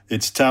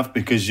 it's tough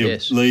because your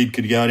lead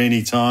could go at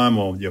any time,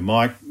 or your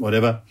mic,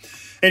 whatever.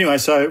 Anyway,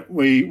 so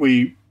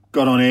we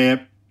got on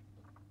air.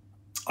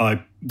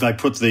 I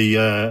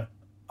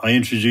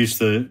introduced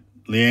the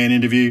Leanne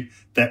interview.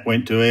 That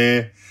went to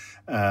air.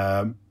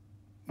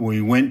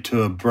 We went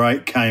to a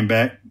break, came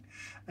back.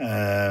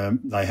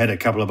 They had a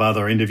couple of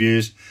other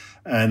interviews,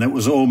 and it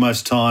was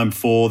almost time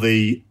for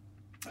the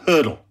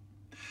hurdle.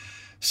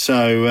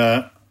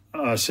 So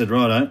I said,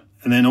 righto.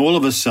 And then all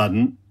of a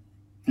sudden,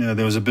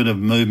 there was a bit of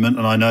movement,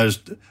 and I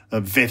noticed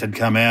a vet had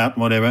come out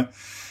and whatever.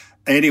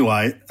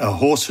 Anyway, a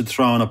horse had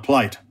thrown a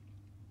plate.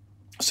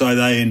 So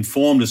they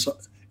informed us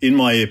in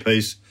my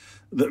earpiece,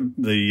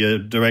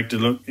 the director,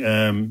 look,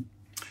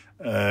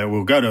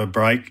 we'll go to a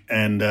break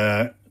and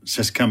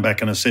just come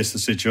back and assess the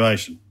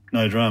situation.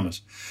 No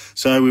dramas.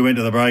 So we went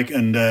to the break,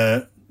 and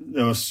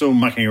they were still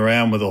mucking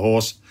around with the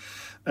horse,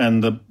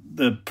 and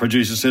the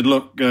producer said,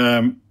 "Look,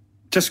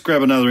 just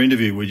grab another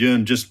interview, would you,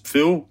 and just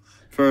fill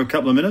for a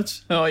couple of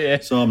minutes?" Oh yeah.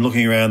 So I'm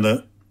looking around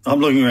the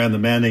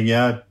mounting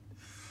yard,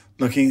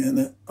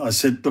 and I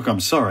said, "Look, I'm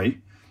sorry,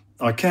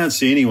 I can't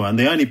see anyone.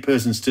 The only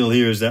person still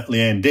here is that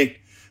Leanne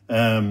Dick,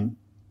 and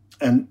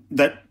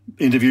that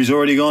interview's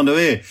already gone to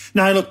air.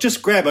 No, look,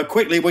 just grab her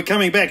quickly. We're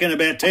coming back in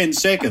about 10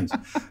 seconds."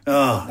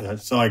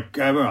 So I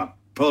grab her up,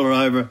 pull her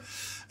over,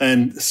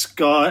 and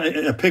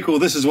Pickle,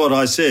 this is what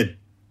I said.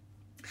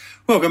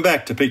 "Welcome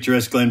back to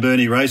picturesque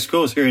Glenburnie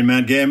Racecourse here in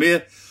Mount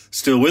Gambier.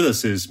 Still with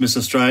us is Miss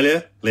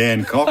Australia,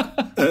 Leanne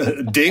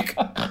Dick.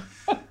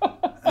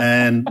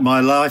 And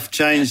my life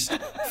changed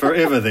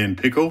forever then,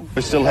 Pickle."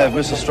 We still have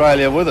Miss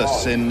Australia with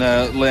us in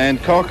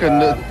Leanne Cock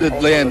and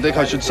Leanne Dick,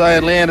 I should say.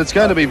 And Leanne, it's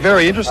going to be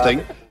very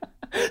interesting.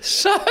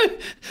 So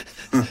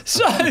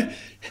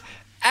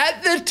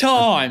at the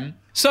time,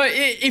 so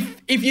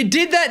if you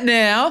did that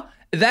now,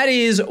 that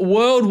is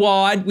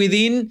worldwide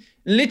within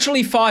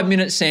literally 5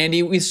 minutes,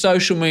 Sandy, with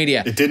social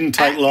media. It didn't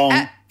take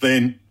long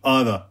then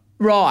either.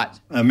 Right.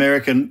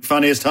 American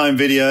funniest home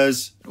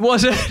videos.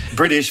 Was it?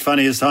 British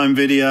funniest home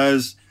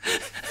videos.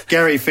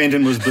 Gary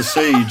Fenton was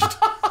besieged.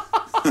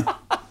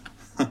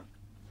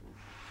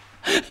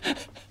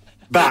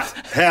 But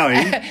Howie,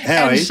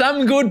 and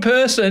some good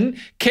person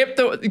kept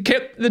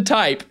the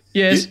tape.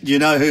 Yes. You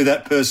know who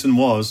that person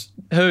was?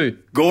 Who?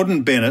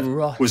 Gordon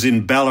Bennett was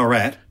in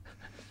Ballarat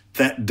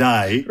that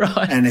day,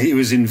 and he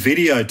was in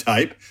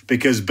videotape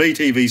because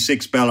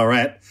BTV6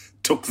 Ballarat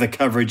took the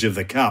coverage of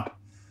the Cup.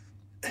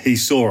 He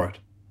saw it,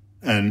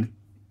 and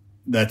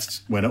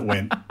that's when it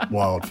went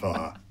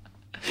wildfire.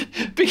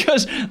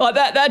 Because like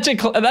that's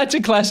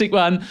a classic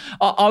one.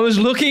 I was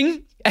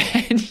looking,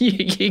 and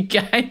you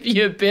gave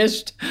your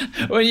best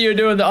when you were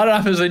doing the, I don't know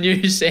if it was the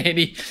news,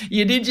 Sandy.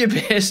 You did your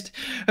best.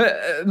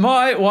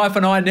 My wife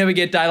and I never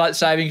get daylight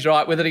savings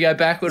right, whether to go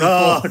backward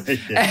or forward.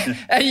 Yeah.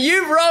 And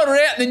you've rolled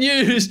it out in the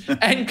news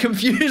and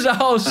confused the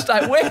whole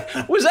state. Where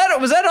was that?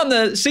 Was that on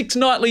the 6 PM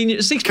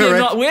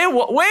night? Where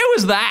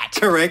was that?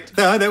 Correct.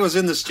 No, that was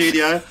in the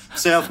studio,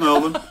 South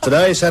Melbourne.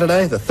 Today,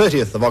 Saturday, the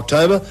 30th of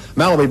October.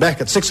 Mal will be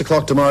back at 6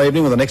 o'clock tomorrow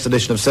evening with the next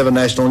edition of 7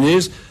 National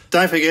News.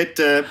 Don't forget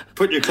to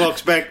put your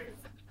clocks back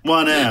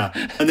 1 hour.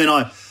 And then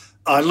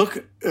I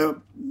look,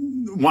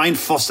 Wayne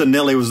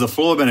Foster-Nelly was the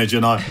floor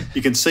manager, and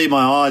you can see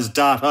my eyes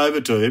dart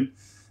over to him.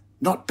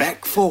 Not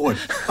back, forward.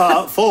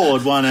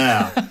 Forward 1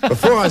 hour.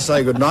 Before I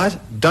say goodnight,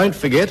 don't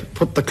forget,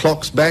 put the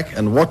clocks back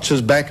and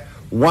watches back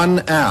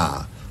 1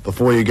 hour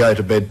before you go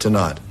to bed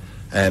tonight.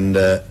 And,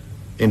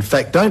 in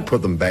fact, don't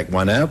put them back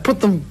 1 hour, put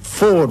them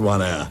forward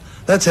 1 hour.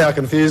 That's how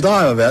confused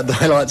I am about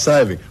daylight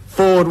saving.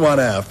 Forward 1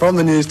 hour. From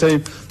the news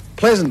team,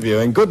 pleasant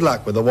viewing, good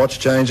luck with the watch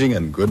changing,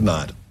 and good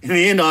night. In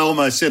the end, I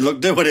almost said,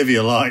 "Look, do whatever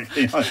you like.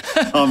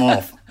 I'm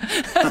off."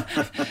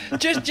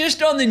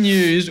 just on the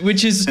news,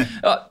 which is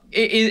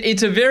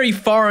it's a very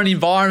foreign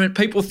environment.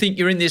 People think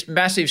you're in this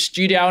massive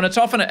studio, and it's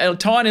often a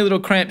tiny little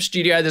cramped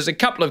studio. There's a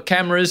couple of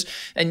cameras,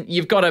 and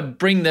you've got to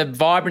bring the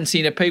vibrancy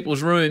into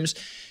people's rooms.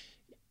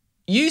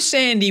 You,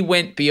 Sandy,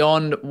 went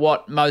beyond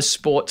what most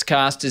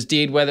sportscasters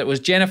did, whether it was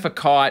Jennifer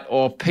Kite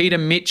or Peter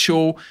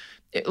Mitchell.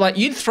 Like,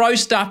 you'd throw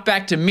stuff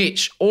back to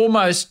Mitch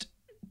almost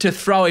to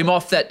throw him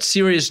off that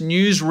serious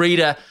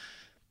newsreader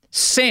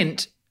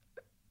scent.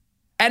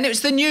 And it's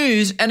the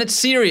news and it's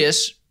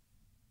serious,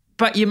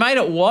 but you made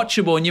it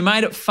watchable and you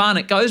made it fun.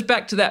 It goes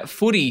back to that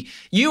footy.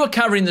 You were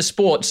covering the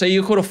sport, so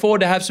you could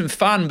afford to have some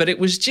fun, but it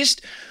was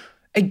just,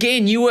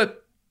 again, you were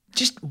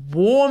just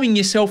warming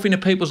yourself into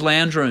people's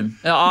lounge room.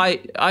 I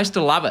used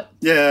to love it.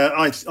 Yeah,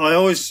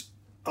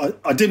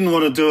 I didn't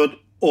want to do it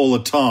all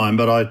the time,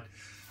 but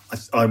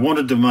I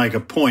wanted to make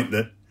a point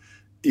that,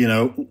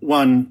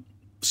 one,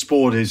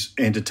 sport is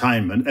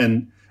entertainment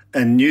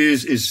and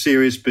news is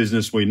serious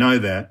business. We know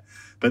that,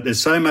 but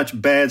there's so much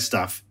bad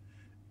stuff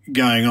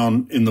going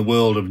on in the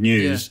world of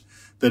news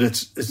that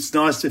it's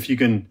nice if you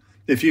can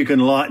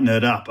lighten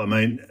it up. I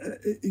mean,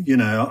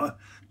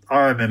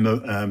 I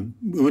remember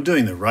we were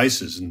doing the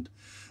races, and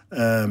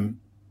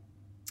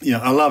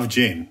I love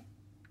Jen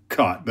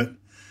Kite, but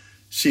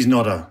she's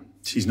not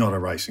a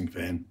racing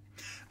fan,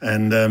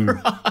 and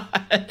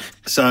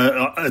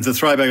so as a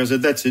throwback, I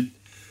said, "That's it.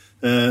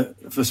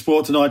 For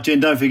sport tonight,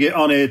 Jen, don't forget,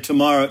 on air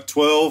tomorrow at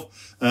 12,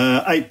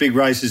 8 big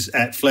races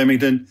at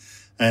Flemington."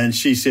 And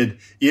she said,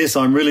 "Yes,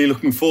 I'm really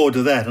looking forward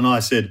to that." And I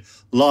said,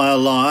 "Liar,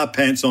 liar,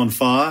 pants on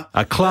fire."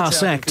 A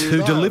class act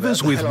who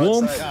delivers with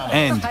warmth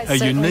and a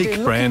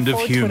unique brand of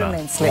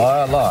humour.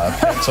 Liar, liar,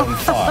 pants on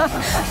fire.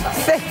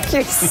 Thank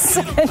you,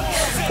 son.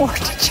 What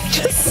did you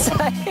just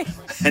say?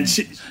 And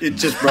it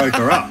just broke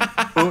her up.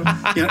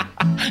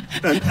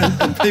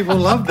 And people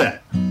love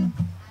that.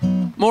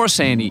 More of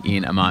Sandy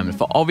in a moment.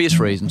 For obvious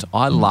reasons,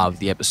 I love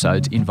the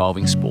episodes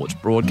involving sports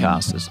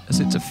broadcasters, as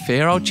it's a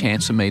fair old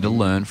chance for me to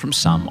learn from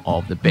some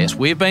of the best.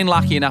 We've been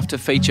lucky enough to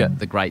feature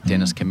the great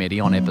Dennis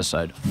Cometti on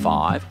episode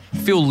 5,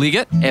 Phil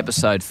Liggett,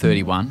 episode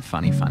 31,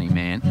 funny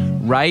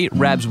man, Ray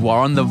Rabs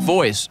Warren, the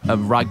voice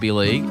of rugby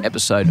league,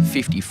 episode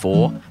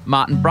 54,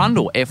 Martin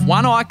Brundle,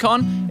 F1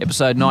 icon,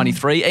 episode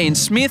 93, Ian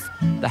Smith,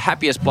 the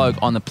happiest bloke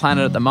on the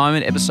planet at the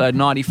moment, episode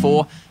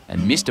 94, and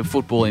Mr.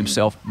 Football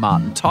himself,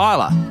 Martin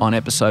Tyler, on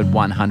episode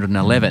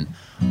 111.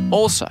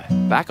 Also,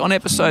 back on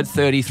episode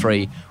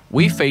 33,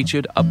 we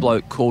featured a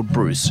bloke called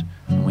Bruce.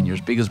 And when you're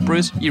as big as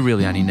Bruce, you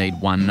really only need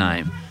one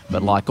name.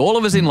 But like all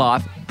of us in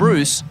life,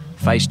 Bruce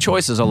faced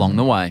choices along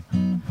the way.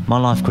 My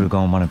life could have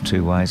gone one of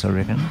two ways, I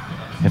reckon.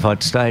 If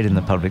I'd stayed in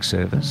the public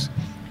service,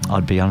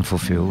 I'd be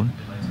unfulfilled.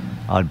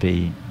 I'd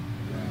be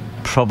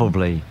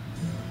probably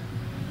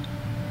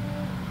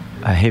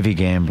a heavy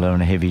gambler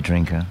and a heavy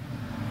drinker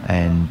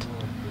and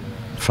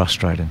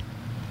frustrated.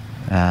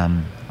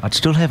 I'd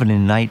still have an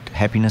innate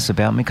happiness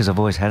about me because I've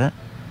always had it.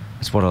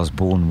 It's what I was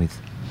born with.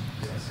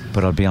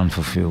 But I'd be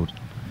unfulfilled.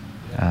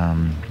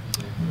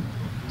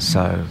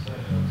 So,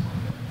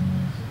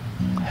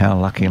 how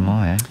lucky am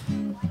I, eh?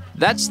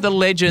 That's the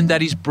legend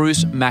that is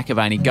Bruce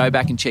McAvaney. Go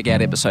back and check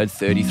out episode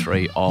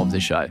 33 of the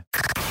show.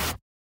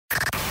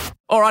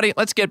 Alrighty,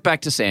 let's get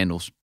back to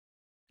Sandals.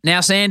 Now,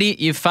 Sandy,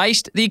 you've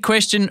faced the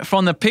question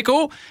from the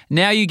pickle.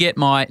 Now you get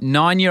my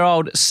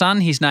 9-year-old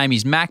son. His name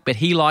is Mac, but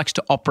he likes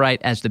to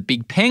operate as the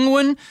Big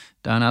Penguin.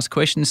 Don't ask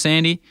questions,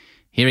 Sandy.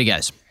 Here he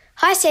goes.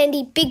 Hi,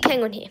 Sandy. Big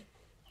Penguin here.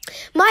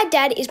 My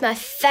dad is my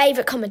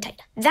favourite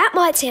commentator. That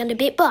might sound a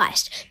bit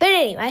biased, but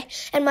anyway,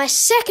 and my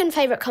second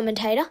favourite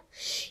commentator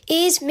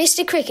is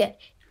Mr. Cricket.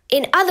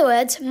 In other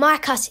words,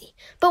 Mike Hussey.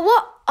 But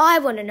what I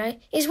want to know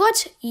is,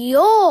 what's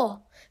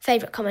your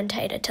favourite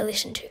commentator to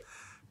listen to?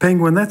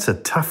 Penguin, that's a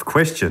tough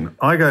question.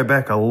 I go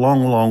back a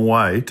long, long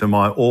way to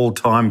my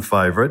all-time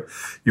favourite.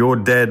 Your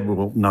dad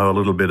will know a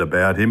little bit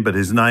about him, but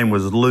his name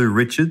was Lou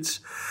Richards,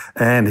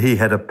 and he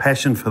had a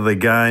passion for the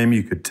game.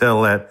 You could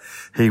tell that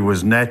he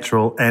was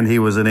natural and he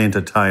was an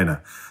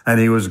entertainer, and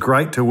he was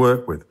great to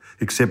work with,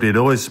 except he'd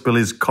always spill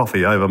his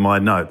coffee over my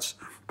notes.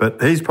 But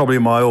he's probably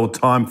my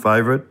all-time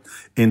favourite.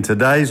 In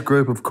today's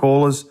group of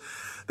callers,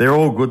 they're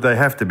all good. They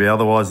have to be,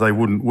 otherwise they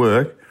wouldn't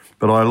work.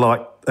 But I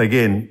like,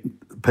 again,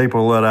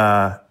 people that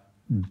are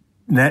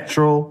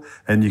natural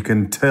and you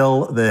can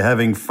tell they're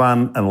having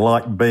fun and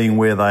like being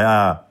where they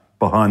are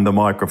behind the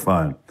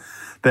microphone.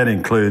 That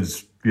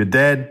includes your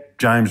dad,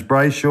 James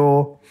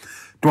Brayshaw,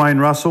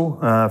 Dwayne Russell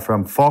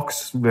from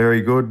Fox,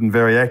 very good and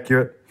very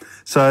accurate.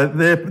 So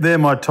they're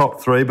my top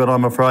three, but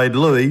I'm afraid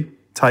Louis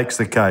takes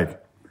the cake.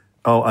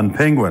 Oh, and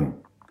Penguin,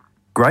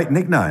 great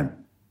nickname.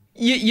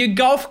 Your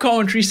golf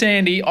commentary,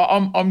 Sandy,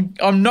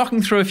 I'm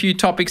knocking through a few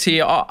topics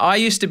here. I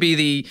used to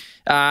be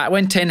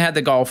when Ten had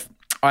the golf,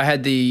 I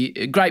had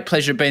the great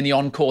pleasure of being the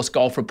on-course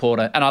golf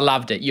reporter, and I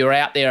loved it. You're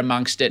out there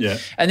amongst it. Yeah.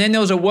 And then there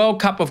was a World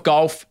Cup of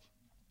golf,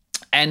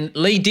 and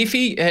Lee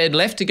Diffie had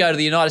left to go to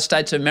the United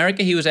States of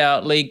America. He was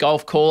our lead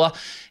golf caller,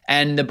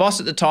 and the boss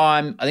at the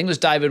time, I think it was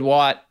David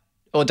White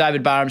or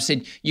David Barham,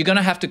 said, "You're going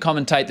to have to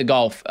commentate the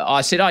golf."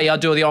 I said, "Oh yeah, I'll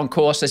do the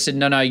on-course." They said,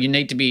 "No, you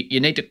need to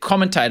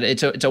commentate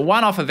it. It's a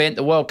one-off event,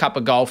 the World Cup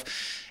of golf."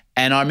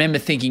 And I remember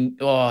thinking,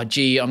 "Oh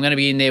gee, I'm going to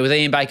be in there with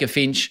Ian Baker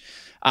Finch,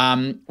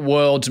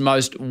 world's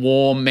most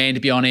warm man to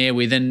be on air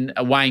with, and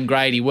Wayne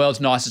Grady, world's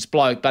nicest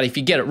bloke. But if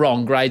you get it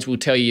wrong, grades will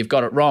tell you've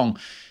got it wrong."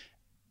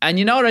 And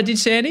you know what I did,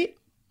 Sandy?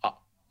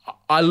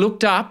 I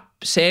looked up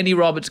Sandy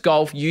Roberts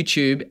Golf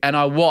YouTube and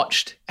I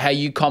watched how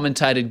you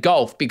commentated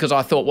golf, because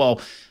I thought, well,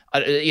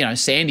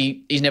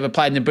 Sandy, he's never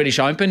played in the British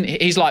Open.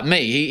 He's like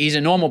me. He's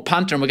a normal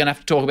punter, and we're going to have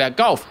to talk about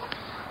golf.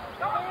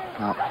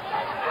 Oh.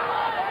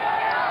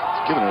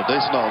 He's given it a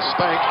decent old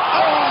spank.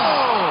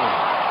 Oh!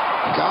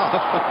 God.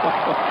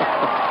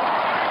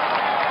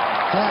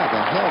 How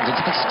the hell did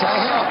that stay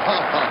up?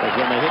 Because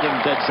when they hit him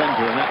dead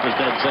centre, and that was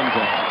dead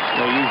centre,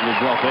 they usually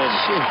drop in.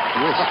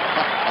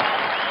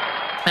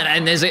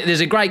 And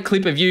there's a great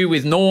clip of you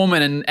with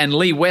Norman and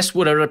Lee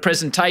Westwood at a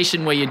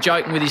presentation where you're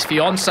joking with his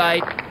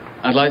fiancée.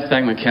 I'd like to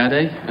thank my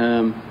caddy.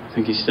 I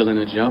think he's still in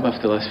a job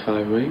after the last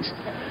 5 weeks.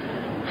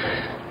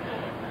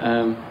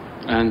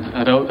 And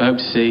I'd hope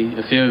to see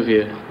a few of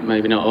you,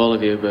 maybe not all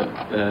of you, but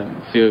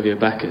a few of you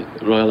back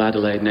at Royal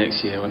Adelaide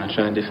next year when I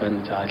try and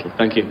defend the title.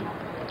 Thank you.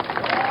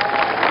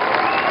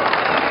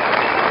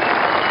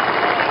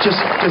 Just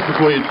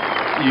before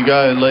you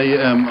go, Lee,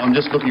 I'm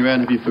just looking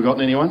around. Have you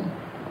forgotten anyone?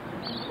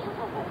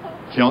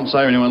 Fiancée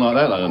or anyone like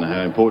that? I don't know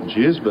how important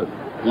she is, but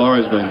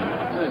Laura's been...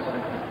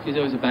 She's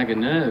always a bag of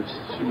nerves.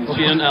 She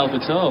doesn't help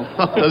at all.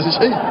 Doesn't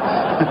she?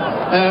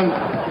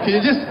 Can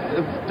you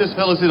just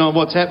fill us in on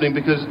what's happening?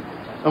 Because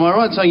am I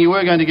right saying you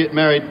were going to get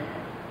married,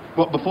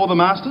 before the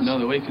Masters? No,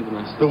 the week of the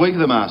Masters. The week of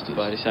the Masters.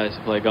 But I decided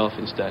to play golf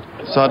instead.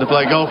 Decided to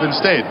play golf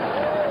instead.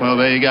 Well,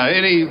 there you go.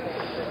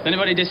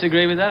 Anybody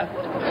disagree with that?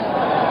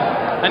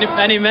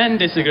 Any men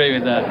disagree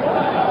with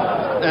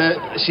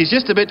that? She's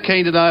just a bit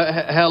keen to know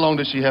how long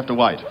does she have to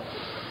wait?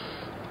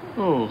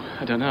 Oh,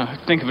 I don't know.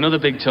 Think of another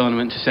big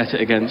tournament to set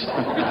it against.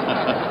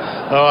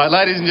 All right,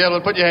 ladies and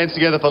gentlemen, put your hands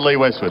together for Lee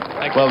Westwood.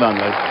 Well done,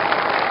 Lee.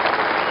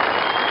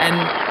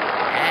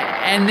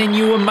 And then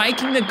you were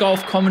making the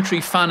golf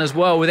commentary fun as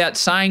well without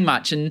saying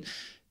much. And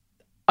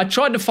I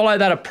tried to follow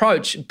that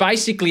approach,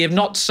 basically of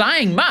not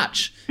saying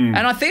much. And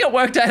I think it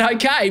worked out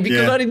okay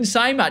because I didn't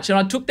say much. And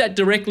I took that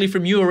directly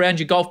from you around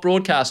your golf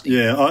broadcasting.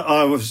 Yeah,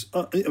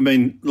 I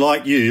mean,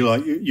 like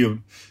you've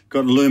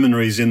got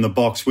luminaries in the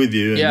box with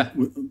you,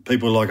 and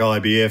people like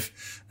IBF,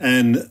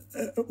 and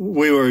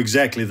we were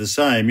exactly the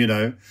same, you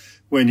know,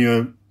 when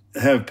you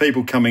have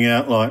people coming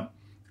out like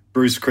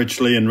Bruce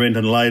Critchley and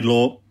Renton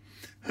Laidlaw,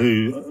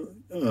 who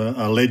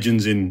are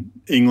legends in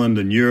England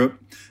and Europe,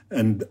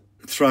 and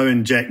throw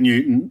in Jack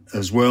Newton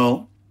as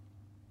well,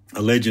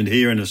 a legend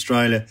here in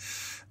Australia.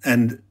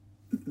 And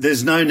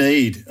there's no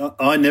need.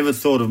 I never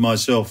thought of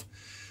myself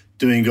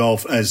doing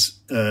golf as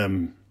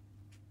one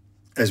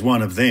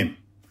of them.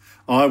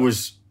 I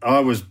was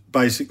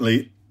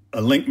basically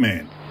a link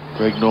man.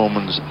 Greg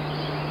Norman's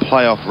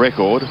playoff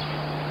record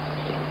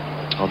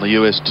on the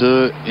US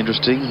Tour,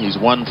 interesting. He's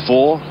won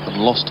 4 and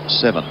lost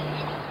 7.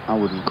 I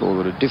wouldn't call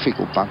it a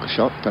difficult bunker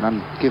shot, but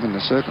given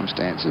the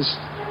circumstances.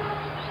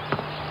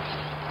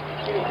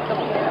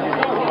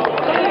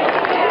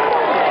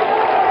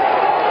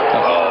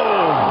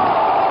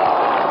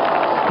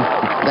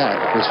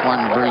 That was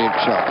one brilliant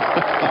shot.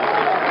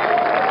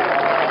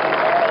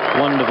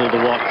 Wonderful to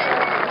watch.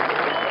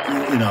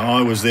 You know,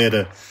 I was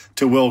there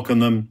to welcome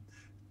them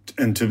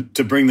and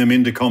to bring them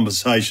into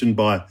conversation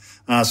by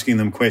asking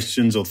them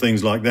questions or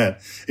things like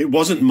that. It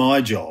wasn't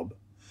my job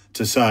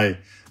to say,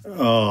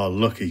 oh,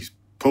 look, he's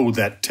pulled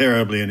that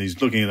terribly and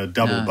he's looking at a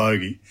double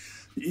bogey.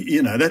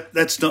 You know,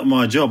 that's not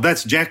my job.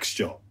 That's Jack's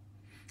job.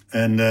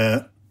 And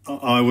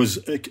I was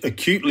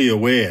acutely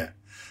aware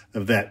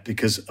of that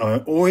because I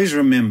always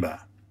remember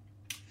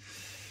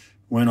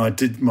when I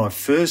did my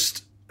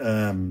first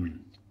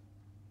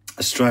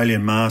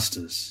Australian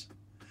Masters,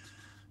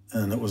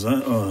 and it was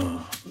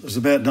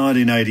about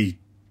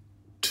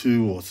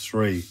 1982 or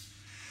 3,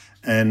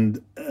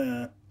 and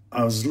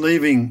I was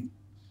leaving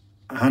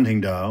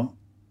Huntingdale,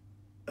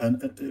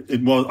 and I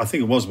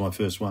think it was my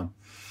first one,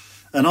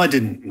 and I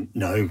didn't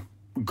know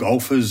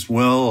golfers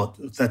well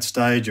at that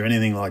stage or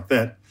anything like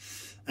that,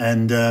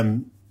 and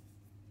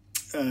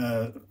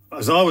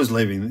as I was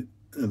leaving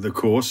the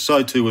course,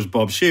 so too was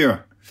Bob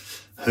Shearer,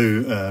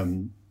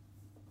 who,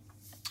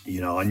 you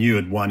know, I knew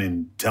had won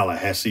in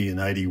Tallahassee in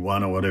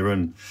 81 or whatever,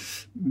 and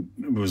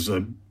was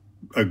a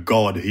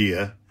god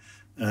here.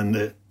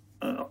 And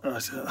I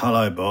said,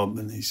 hello, Bob.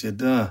 And he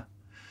said,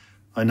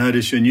 I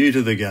notice you're new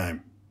to the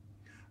game.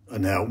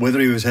 And now, whether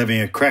he was having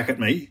a crack at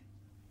me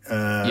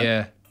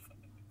for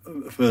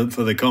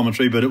the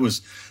commentary, but it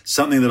was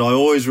something that I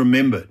always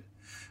remembered.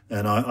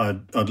 And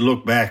I'd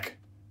look back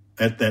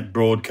at that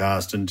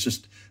broadcast and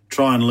just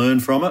try and learn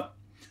from it.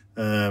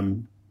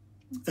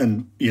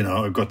 And, you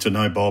know, I got to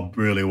know Bob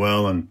really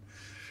well, and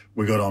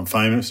we got on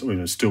famous.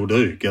 We still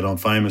do get on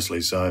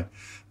famously. So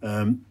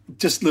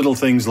just little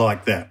things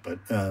like that. But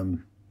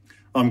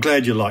I'm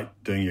glad you like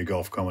doing your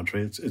golf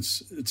commentary.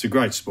 It's a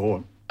great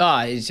sport. Oh,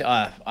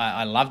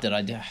 I loved it.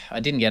 I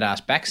didn't get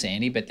asked back,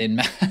 Sandy, but then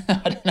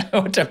I don't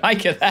know what to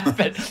make of that,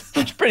 but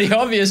it's pretty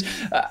obvious.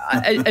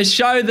 A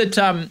show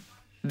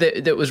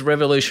that was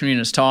revolutionary in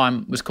its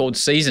time was called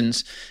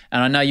Seasons,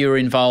 and I know you were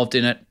involved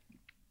in it.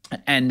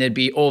 And there'd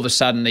be all of a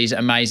sudden these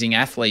amazing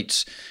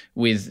athletes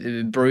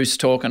with Bruce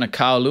talking to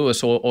Carl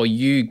Lewis, or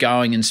you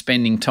going and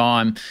spending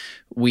time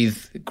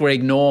with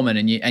Greg Norman,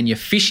 and you're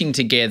fishing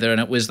together, and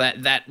it was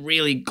that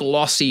really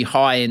glossy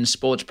high-end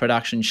sports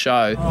production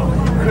show.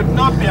 Oh, could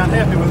not be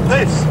unhappy with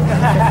this.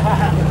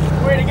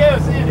 Where'd he go,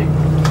 Sandy?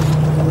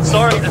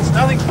 Sorry, it's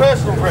nothing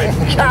personal, Greg.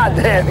 God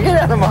damn,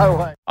 get out of my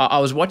way. I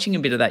was watching a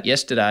bit of that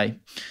yesterday,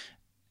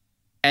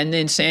 and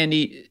then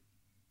Sandy,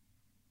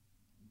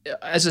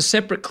 as a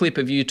separate clip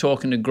of you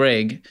talking to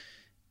Greg,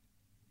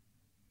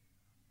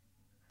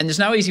 and there's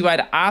no easy way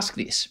to ask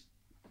this,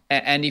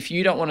 and if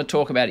you don't want to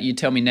talk about it, you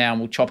tell me now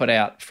and we'll chop it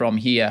out from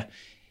here.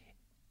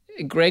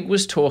 Greg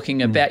was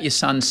talking about your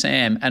son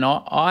Sam, and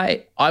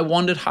I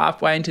wandered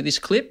halfway into this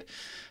clip.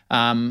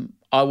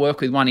 I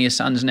work with one of your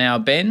sons now,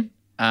 Ben,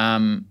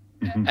 and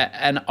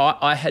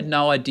I had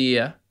no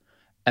idea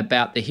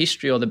about the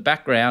history or the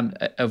background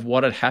of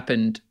what had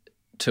happened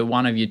to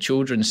one of your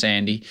children,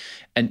 Sandy,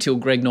 until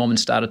Greg Norman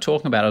started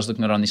talking about it. I was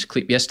looking at it on this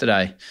clip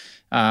yesterday.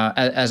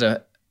 As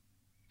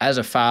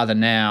a father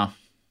now,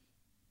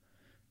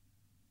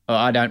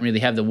 I don't really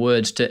have the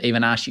words to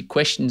even ask you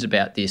questions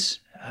about this.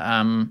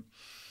 Are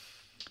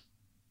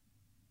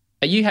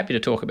you happy to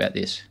talk about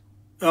this?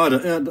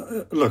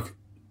 Look,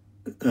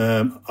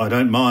 I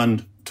don't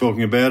mind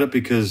talking about it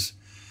because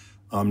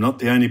I'm not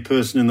the only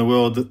person in the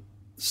world that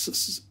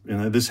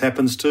this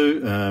happens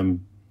to.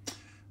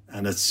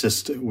 And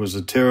it was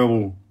a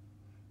terrible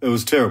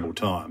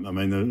time. I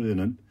mean,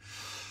 it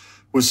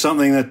was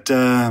something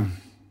that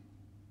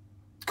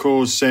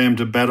caused Sam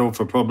to battle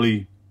for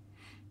probably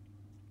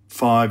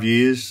 5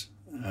 years.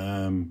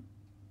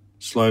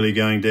 slowly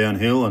going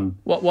downhill. And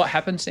what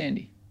happened,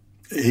 Sandy?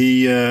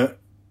 He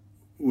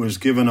was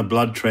given a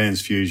blood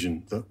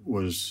transfusion that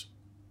was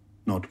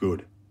not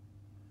good.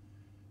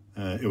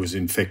 It was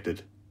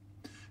infected.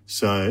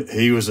 So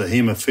he was a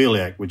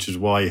haemophiliac, which is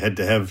why he had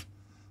to have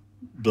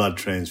blood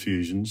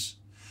transfusions.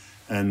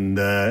 And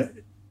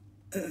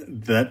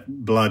that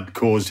blood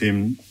caused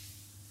him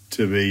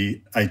to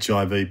be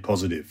HIV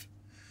positive.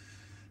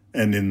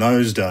 And in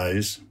those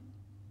days,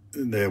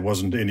 there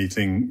wasn't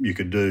anything you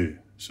could do.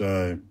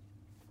 So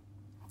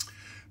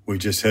we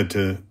just had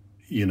to,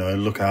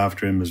 look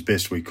after him as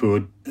best we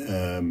could,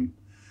 and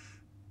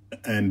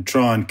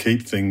try and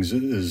keep things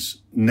as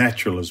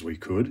natural as we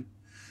could.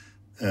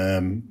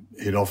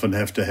 He'd often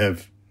have to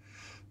have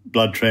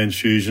blood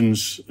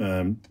transfusions.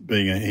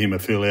 Being a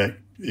haemophiliac,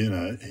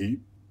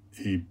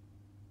 he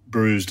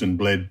bruised and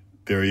bled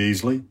very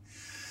easily.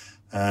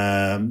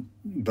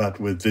 But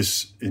with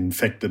this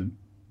infected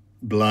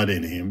blood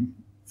in him,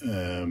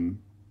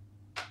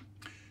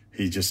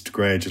 he just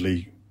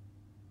gradually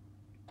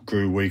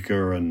grew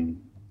weaker,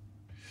 and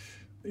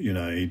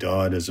he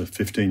died as a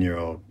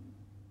 15-year-old.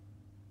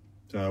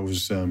 So it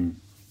was,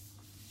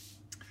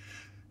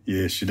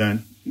 yes,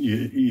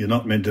 you're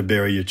not meant to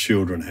bury your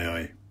children,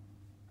 Howie.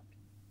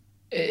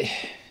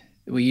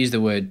 We use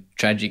the word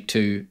tragic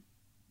too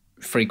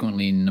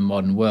frequently in the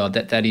modern world.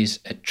 That is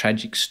a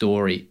tragic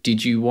story.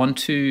 Did you want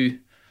to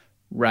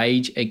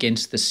rage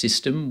against the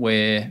system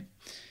where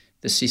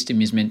the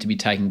system is meant to be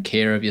taking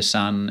care of your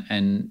son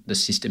and the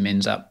system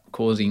ends up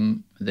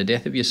causing the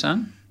death of your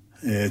son?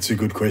 Yeah, it's a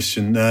good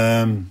question.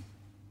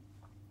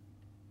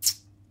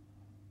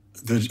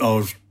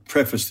 I'll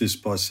preface this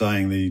by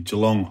saying the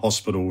Geelong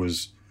Hospital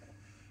was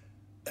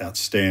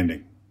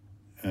outstanding.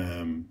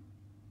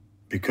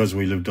 Because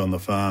we lived on the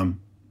farm,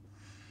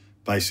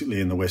 basically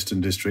in the Western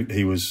District,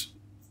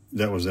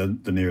 that was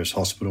the nearest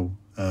hospital.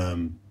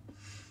 I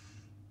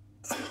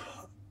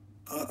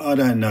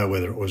don't know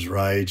whether it was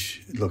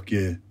rage. Look,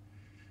 your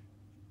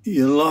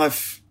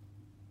life.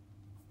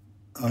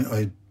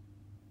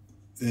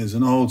 There's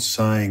an old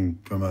saying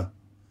from a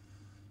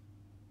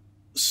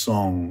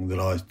song that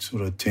I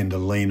sort of tend to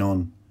lean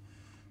on,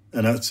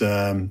 and it's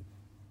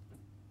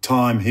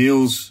time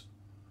heals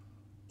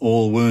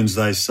all wounds,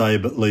 they say,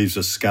 but leaves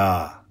a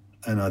scar.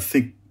 And I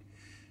think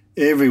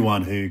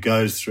everyone who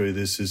goes through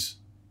this is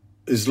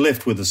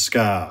left with a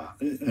scar.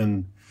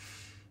 And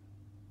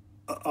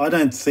I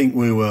don't think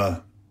we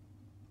were...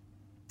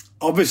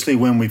 Obviously,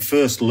 when we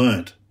first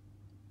learnt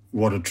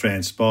what had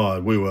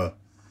transpired, we were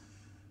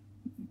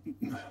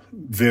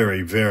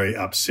very, very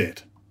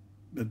upset.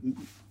 But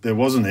there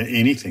wasn't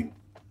anything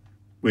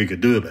we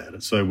could do about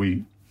it. So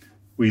we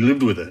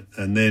lived with it.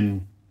 And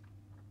then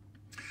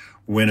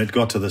when it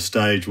got to the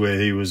stage where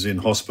he was in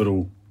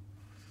hospital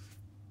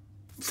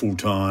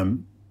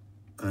full-time,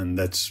 and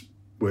that's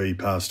where he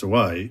passed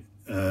away,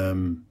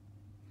 it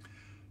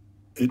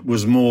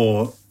was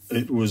more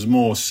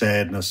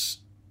sadness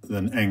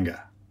than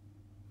anger.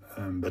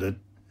 But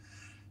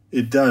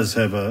it does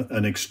have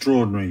an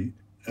extraordinary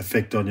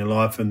effect on your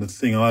life. And the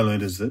thing I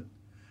learned is that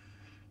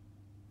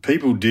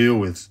people deal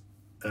with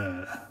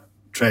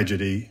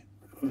tragedy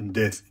and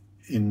death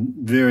in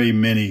very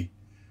many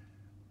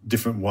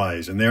different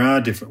ways, and there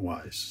are different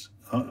ways.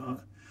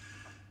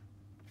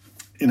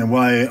 In a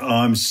way,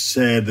 I'm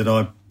sad that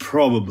I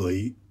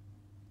probably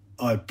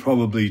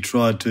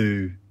tried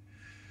to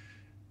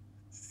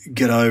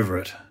get over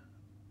it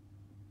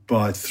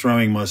by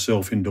throwing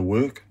myself into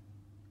work.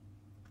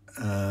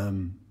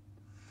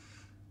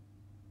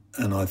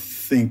 And I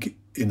think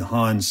in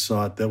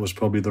hindsight that was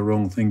probably the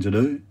wrong thing to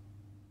do.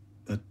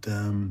 But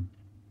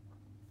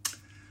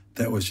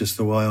that was just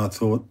the way I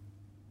thought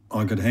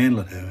I could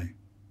handle it, Howie.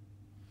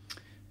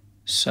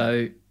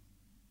 So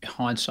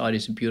hindsight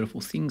is a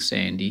beautiful thing,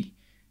 Sandy.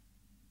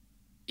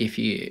 If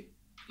you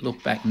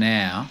look back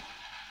now,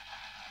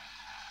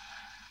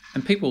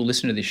 and people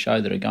listen to this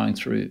show that are going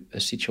through a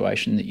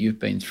situation that you've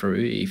been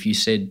through, if you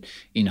said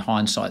in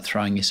hindsight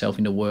throwing yourself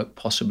into work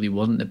possibly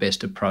wasn't the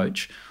best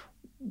approach,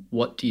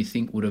 what do you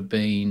think would have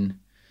been,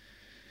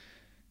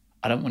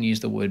 I don't want to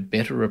use the word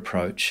better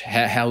approach,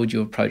 how would you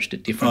have approached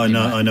it differently?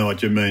 I know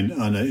what you mean.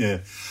 I know, yeah.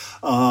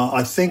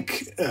 I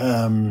think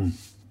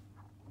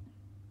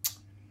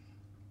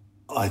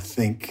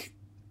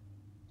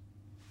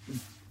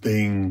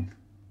being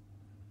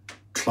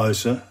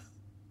closer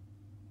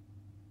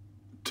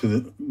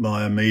to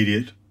my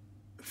immediate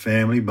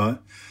family by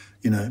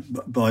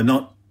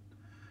not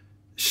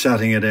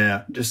shutting it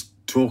out, just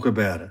talk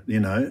about it,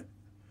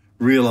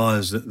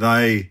 realise that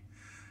they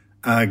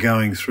are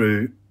going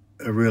through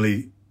a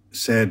really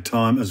sad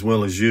time as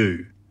well as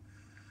you.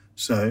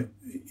 So,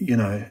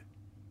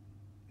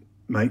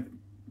 make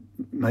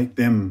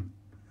them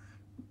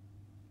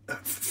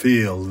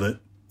feel that,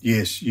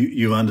 yes,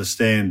 you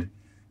understand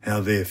how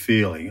they're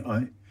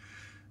feeling.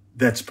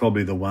 That's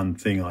probably the one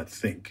thing I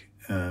think.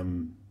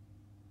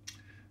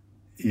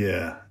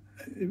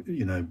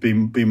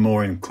 Be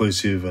more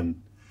inclusive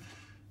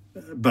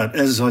but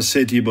as I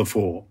said to you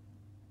before,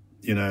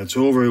 it's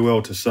all very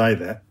well to say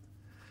that,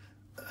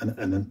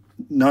 and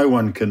no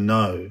one can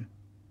know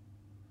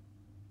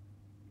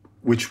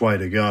which way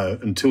to go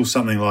until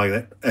something like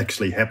that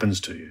actually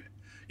happens to you.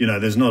 You know,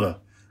 there's not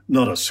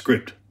a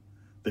script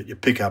that you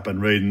pick up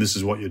and read and this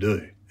is what you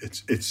do.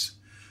 It's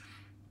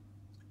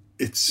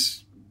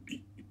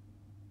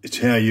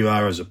how you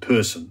are as a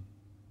person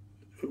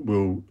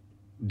will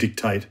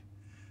dictate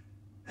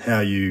how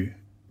you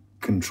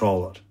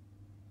control it.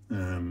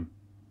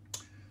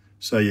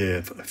 So yeah,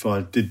 if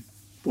I did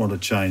want to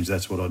change,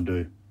 that's what I'd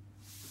do.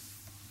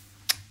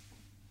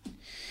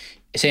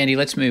 Sandy,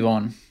 let's move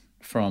on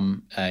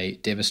from a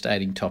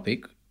devastating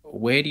topic.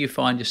 Where do you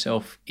find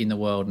yourself in the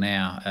world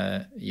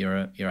now?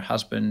 You're a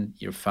husband,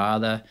 you're a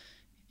father,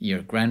 you're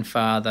a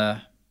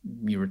grandfather,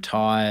 you're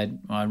retired.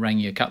 I rang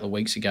you a couple of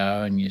weeks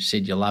ago and you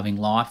said you're loving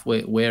life.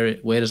 Where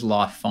does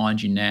life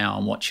find you now,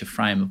 and what's your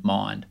frame of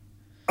mind?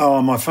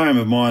 Oh, my frame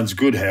of mind's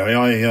good, Harry.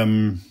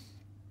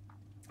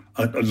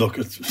 Look,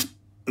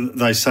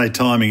 they say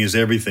timing is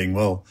everything.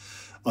 Well,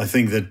 I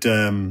think that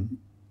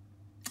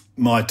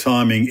my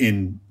timing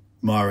in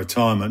my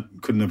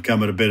retirement couldn't have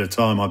come at a better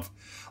time.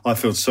 I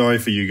felt sorry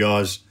for you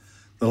guys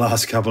the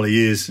last couple of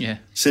years,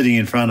 sitting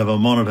in front of a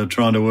monitor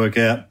trying to work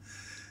out,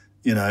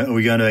 you know, are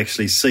we going to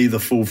actually see the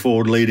full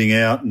forward leading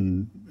out?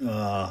 And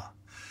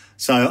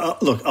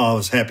look, I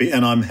was happy,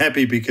 and I'm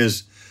happy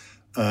because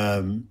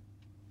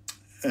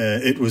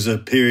it was a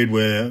period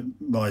where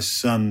my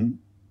son,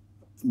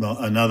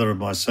 another of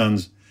my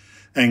sons,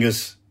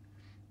 Angus,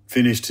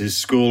 finished his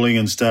schooling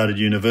and started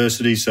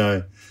university,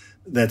 so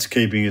that's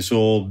keeping us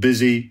all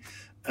busy.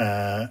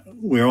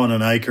 We're on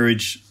an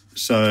acreage,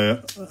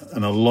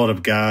 and a lot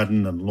of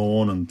garden and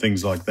lawn and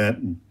things like that.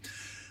 And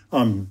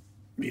I'm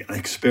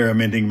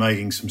experimenting,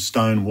 making some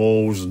stone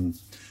walls, and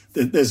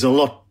there's a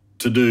lot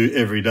to do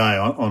every day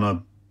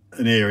on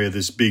an area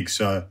this big.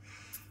 So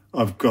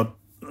I've got,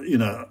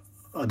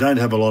 I don't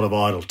have a lot of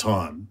idle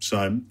time.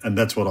 And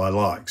that's what I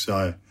like.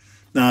 So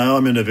no,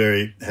 I'm in a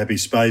very happy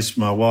space.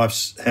 My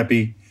wife's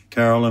happy,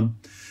 Carolyn,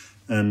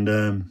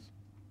 and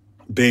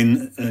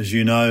Ben, as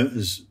you know,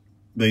 has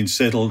been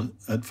settled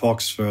at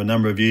Fox for a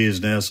number of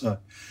years now. So,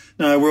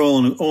 no, we're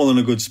all in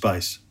a good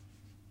space.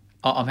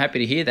 I'm happy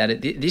to hear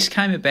that. This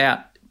came about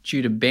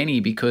due to Benny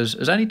because it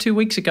was only 2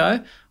 weeks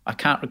ago. I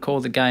can't recall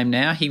the game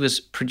now. He was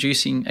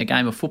producing a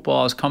game of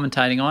football I was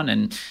commentating on,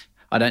 and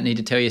I don't need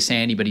to tell you,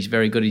 Sandy, but he's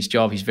very good at his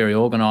job. He's very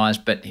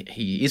organised, but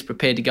he is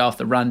prepared to go off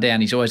the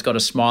rundown. He's always got a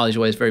smile. He's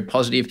always very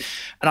positive.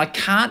 And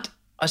I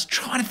was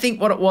trying to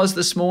think what it was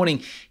this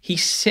morning. He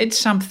said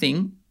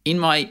something in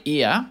my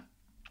ear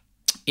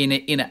in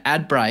an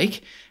ad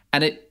break,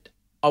 and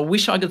I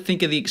wish I could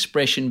think of the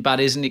expression, but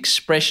it's an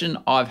expression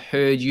I've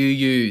heard you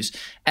use.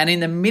 And in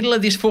the middle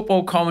of this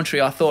football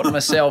commentary, I thought to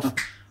myself,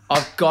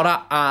 I've got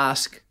to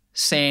ask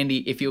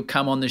Sandy if he'll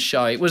come on the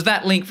show. It was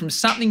that link from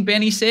something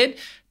Benny said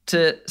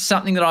to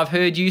something that I've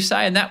heard you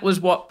say, and that was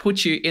what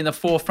put you in the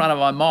forefront of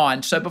my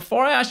mind. So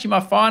before I ask you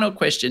my final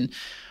question,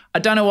 I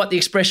don't know what the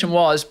expression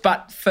was,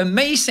 but for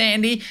me,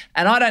 Sandy,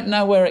 and I don't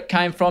know where it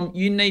came from,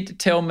 you need to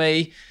tell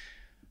me,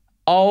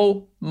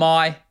 oh,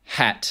 my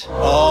hat.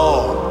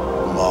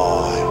 Oh,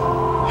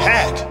 my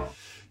hat.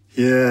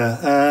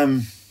 Yeah.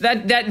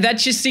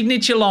 That's your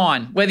signature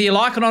line. Whether you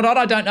like it or not,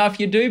 I don't know if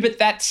you do, but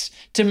that's,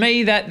 to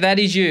me, that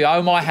is you.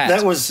 Oh, my hat.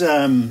 That was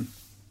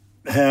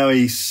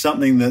Howie,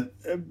 something that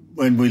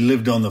when we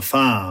lived on the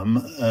farm,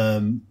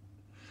 and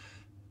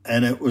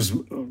it was,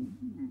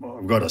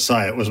 I've got to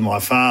say, it was my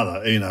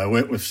father.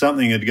 If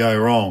something had go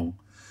wrong,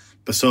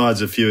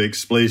 besides a few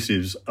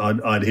expletives,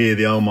 I'd hear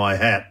the "oh my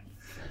hat."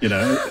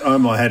 Oh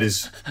my hat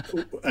is,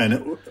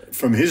 and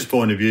from his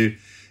point of view,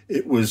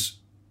 it was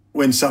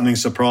when something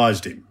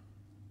surprised him,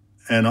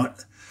 and a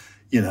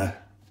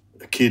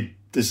kid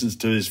listens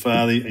to his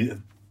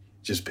father,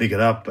 just pick it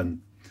up,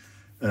 and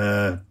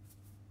there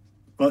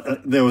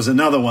was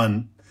another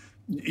one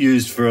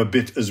used for a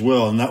bit as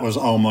well, and that was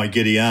 "oh my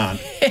giddy aunt."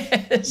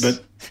 Yes.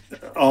 But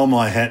 "oh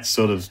my hat"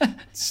 sort of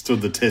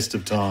stood the test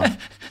of time.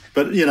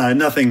 But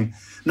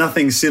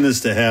nothing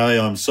sinister, Howie.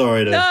 I'm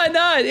sorry to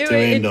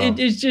end on.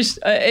 It's just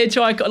it's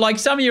like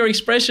some of your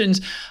expressions.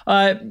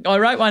 I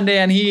wrote one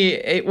down here.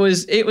 It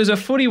was a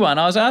footy one.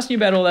 I was asking you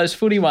about all those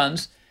footy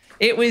ones.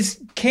 It was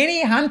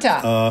Kenny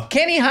Hunter.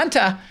 Kenny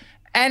Hunter,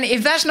 and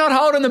if that's not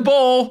holding the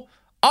ball,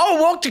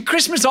 I'll walk to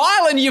Christmas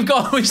Island. You've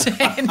got with Sandy.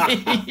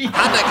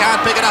 Hunter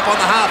can't pick it up on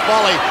the half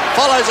volley.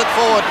 Follows it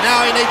forward.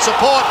 Now he needs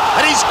support,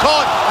 and he's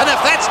caught. And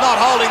if that's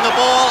not holding the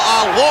ball,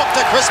 I'll walk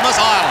to Christmas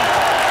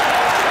Island.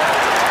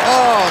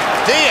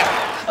 Oh,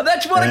 dear.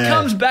 That's what it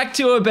comes back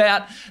to,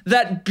 about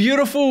that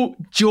beautiful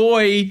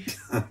joy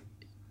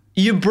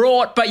you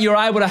brought, but you're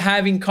able to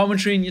have in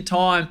commentary in your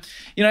time.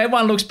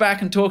 Everyone looks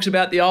back and talks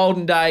about the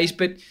olden days,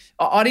 but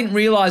I didn't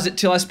realise it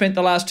till I spent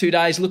the last 2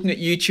 days looking at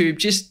YouTube,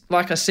 just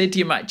like I said to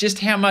you, mate, just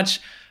how much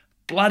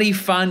bloody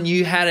fun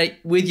you had it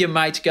with your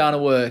mates going to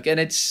work. And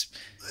it's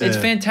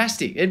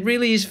fantastic. It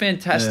really is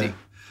fantastic.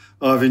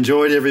 Yeah. I've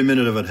enjoyed every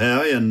minute of it,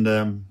 Howie,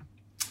 and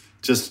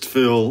just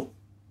feel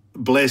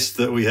blessed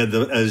that we had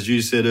as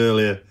you said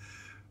earlier,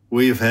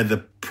 we've had the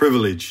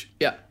privilege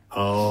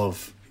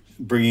of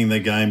bringing the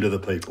game to the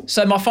people.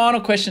 So my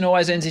final question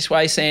always ends this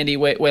way, Sandy.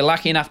 We're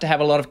lucky enough to have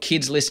a lot of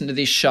kids listen to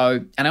this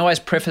show, and I always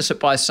preface it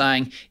by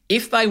saying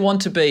if they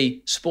want to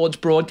be sports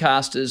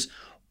broadcasters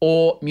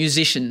or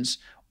musicians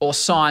or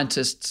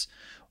scientists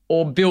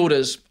or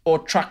builders or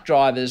truck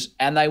drivers,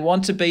 and they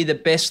want to be the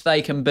best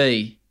they can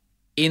be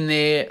in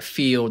their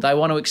field, they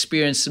want to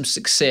experience some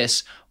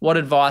success, what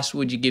advice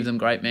would you give them,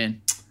 great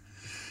man?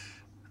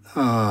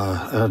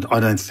 I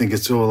don't think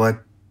it's all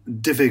that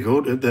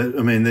difficult.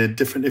 I mean, they're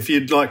different. If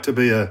you'd like to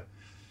be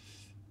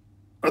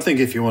I think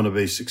if you want to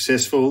be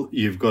successful,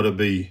 you've got to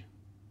be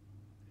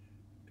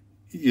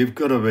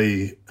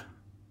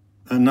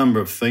a number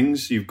of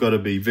things. You've got to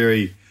be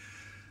very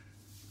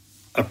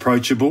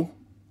approachable.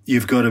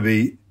 You've got to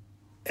be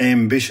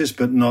ambitious,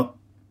 but not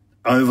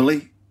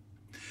overly.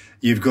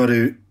 You've got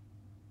to,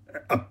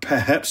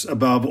 perhaps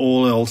above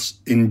all else,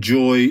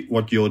 enjoy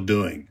what you're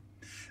doing.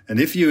 And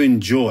if you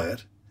enjoy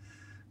it,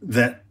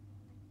 that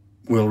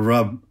will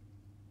rub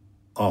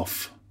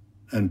off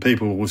and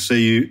people will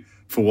see you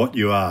for what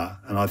you are.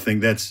 And I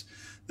think that's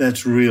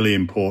really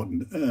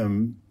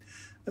important.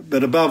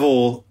 But above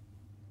all,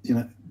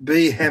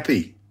 be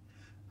happy.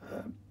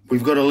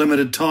 We've got a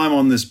limited time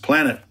on this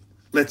planet.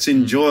 Let's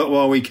enjoy it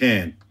while we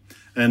can.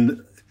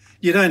 And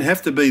you don't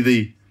have to be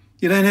the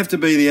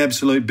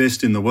absolute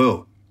best in the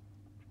world.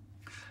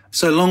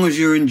 So long as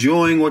you're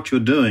enjoying what you're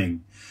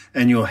doing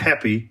and you're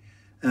happy,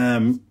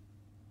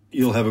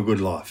 you'll have a good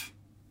life.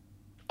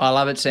 I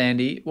love it,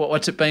 Sandy.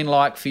 What's it been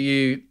like for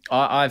you?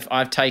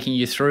 I've taken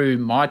you through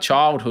my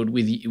childhood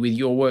with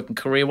your work and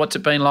career. What's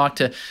it been like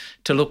to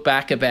look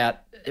back about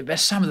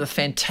some of the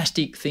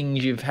fantastic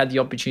things you've had the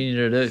opportunity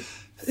to do?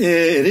 Yeah,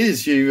 it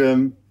is.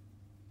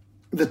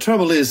 The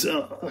trouble is,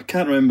 I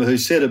can't remember who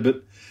said it,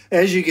 but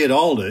as you get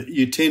older,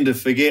 you tend to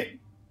forget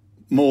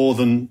more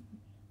than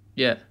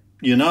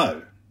you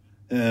know.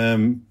 I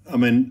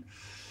mean,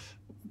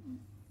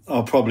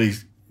 I'll probably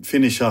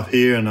finish up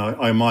here and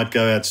I might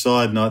go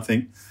outside and I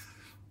think,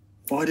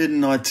 why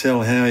didn't I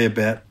tell Howie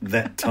about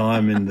that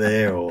time in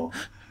there or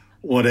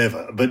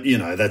whatever? But,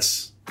 that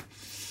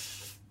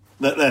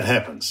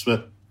happens.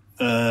 But,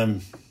 no,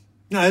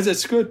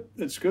 it's good.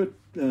 It's good.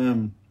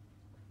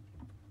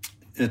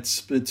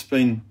 It's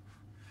been...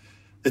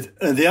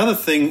 the other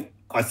thing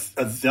I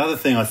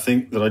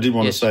think that I did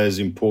want to say is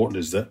important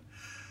is that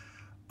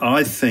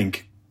I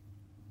think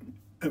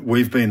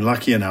we've been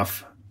lucky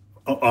enough,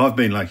 I've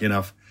been lucky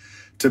enough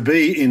to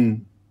be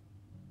in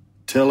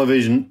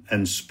television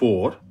and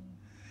sport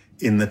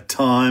in the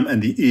time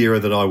and the era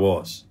that I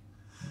was.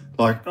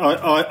 Like,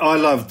 I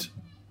loved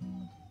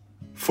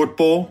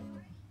football.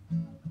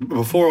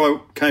 Before I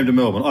came to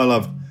Melbourne, I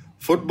loved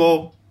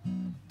football,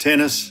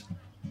 tennis,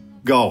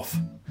 golf.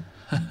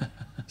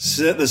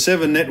 The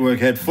Seven Network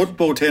had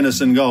football,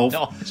 tennis and golf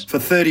for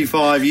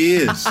 35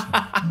 years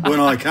when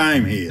I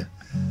came here.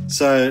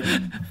 So,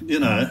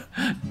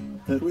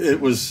 it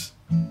was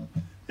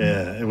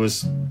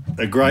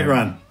a great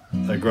run.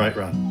 A great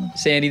run.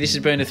 Sandy, this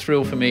has been a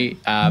thrill for me.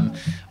 I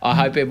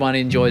hope everyone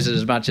enjoys it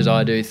as much as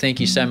I do. Thank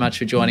you so much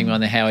for joining me on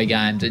the Howie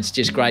Games. It's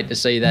just great to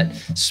see that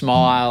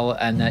smile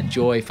and that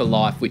joy for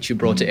life which you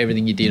brought to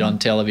everything you did on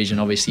television.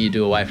 Obviously, you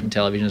do away from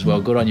television as well.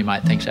 Good on you,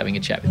 mate. Thanks for having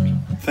a chat with me.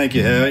 Thank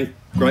you, Howie.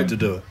 Great to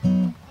do it.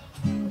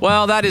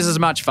 Well, that is as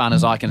much fun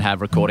as I can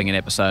have recording an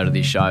episode of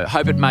this show.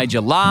 Hope it made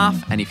you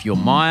laugh, and if you're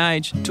my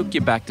age, took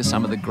you back to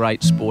some of the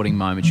great sporting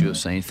moments you have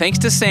seen. Thanks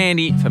to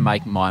Sandy for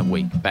making my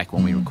week back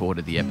when we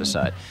recorded the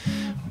episode.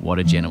 What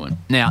a gentleman.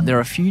 Now, there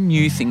are a few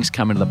new things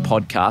coming to the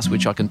podcast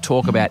which I can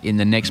talk about in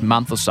the next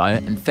month or so,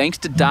 and thanks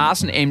to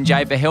Darce and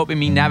MJ for helping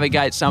me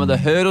navigate some of the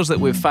hurdles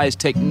that we've faced.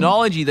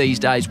 Technology these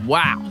days,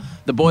 wow.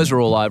 The boys were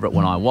all over it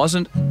when I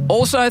wasn't.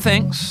 Also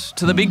thanks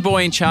to the big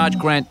boy in charge,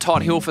 Grant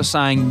Tothill, for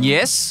saying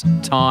yes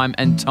time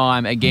and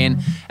time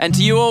again. And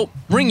to you all,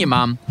 ring your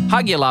mum,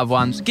 hug your loved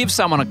ones, give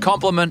someone a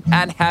compliment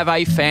and have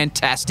a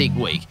fantastic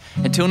week.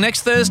 Until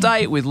next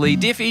Thursday with Lee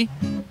Diffie,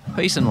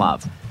 peace and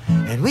love.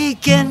 And we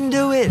can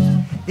do it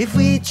if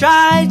we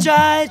try.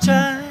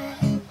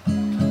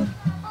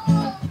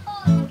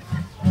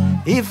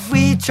 If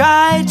we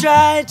try.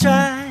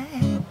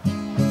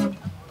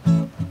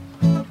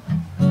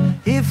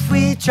 If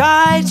we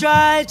try.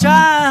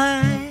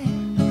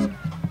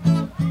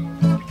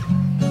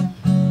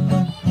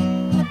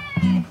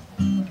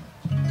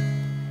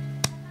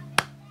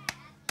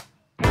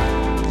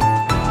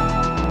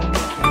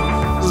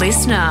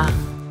 Listener.